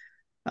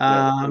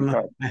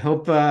 I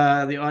hope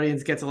the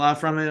audience gets a lot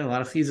from it, a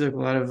lot of chizuk, a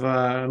lot of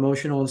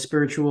emotional and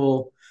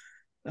spiritual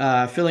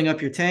filling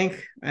up your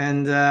tank,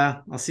 and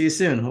I'll see you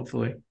soon,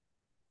 hopefully.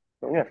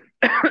 Yeah.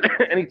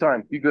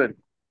 Anytime. Be good.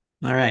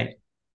 All right.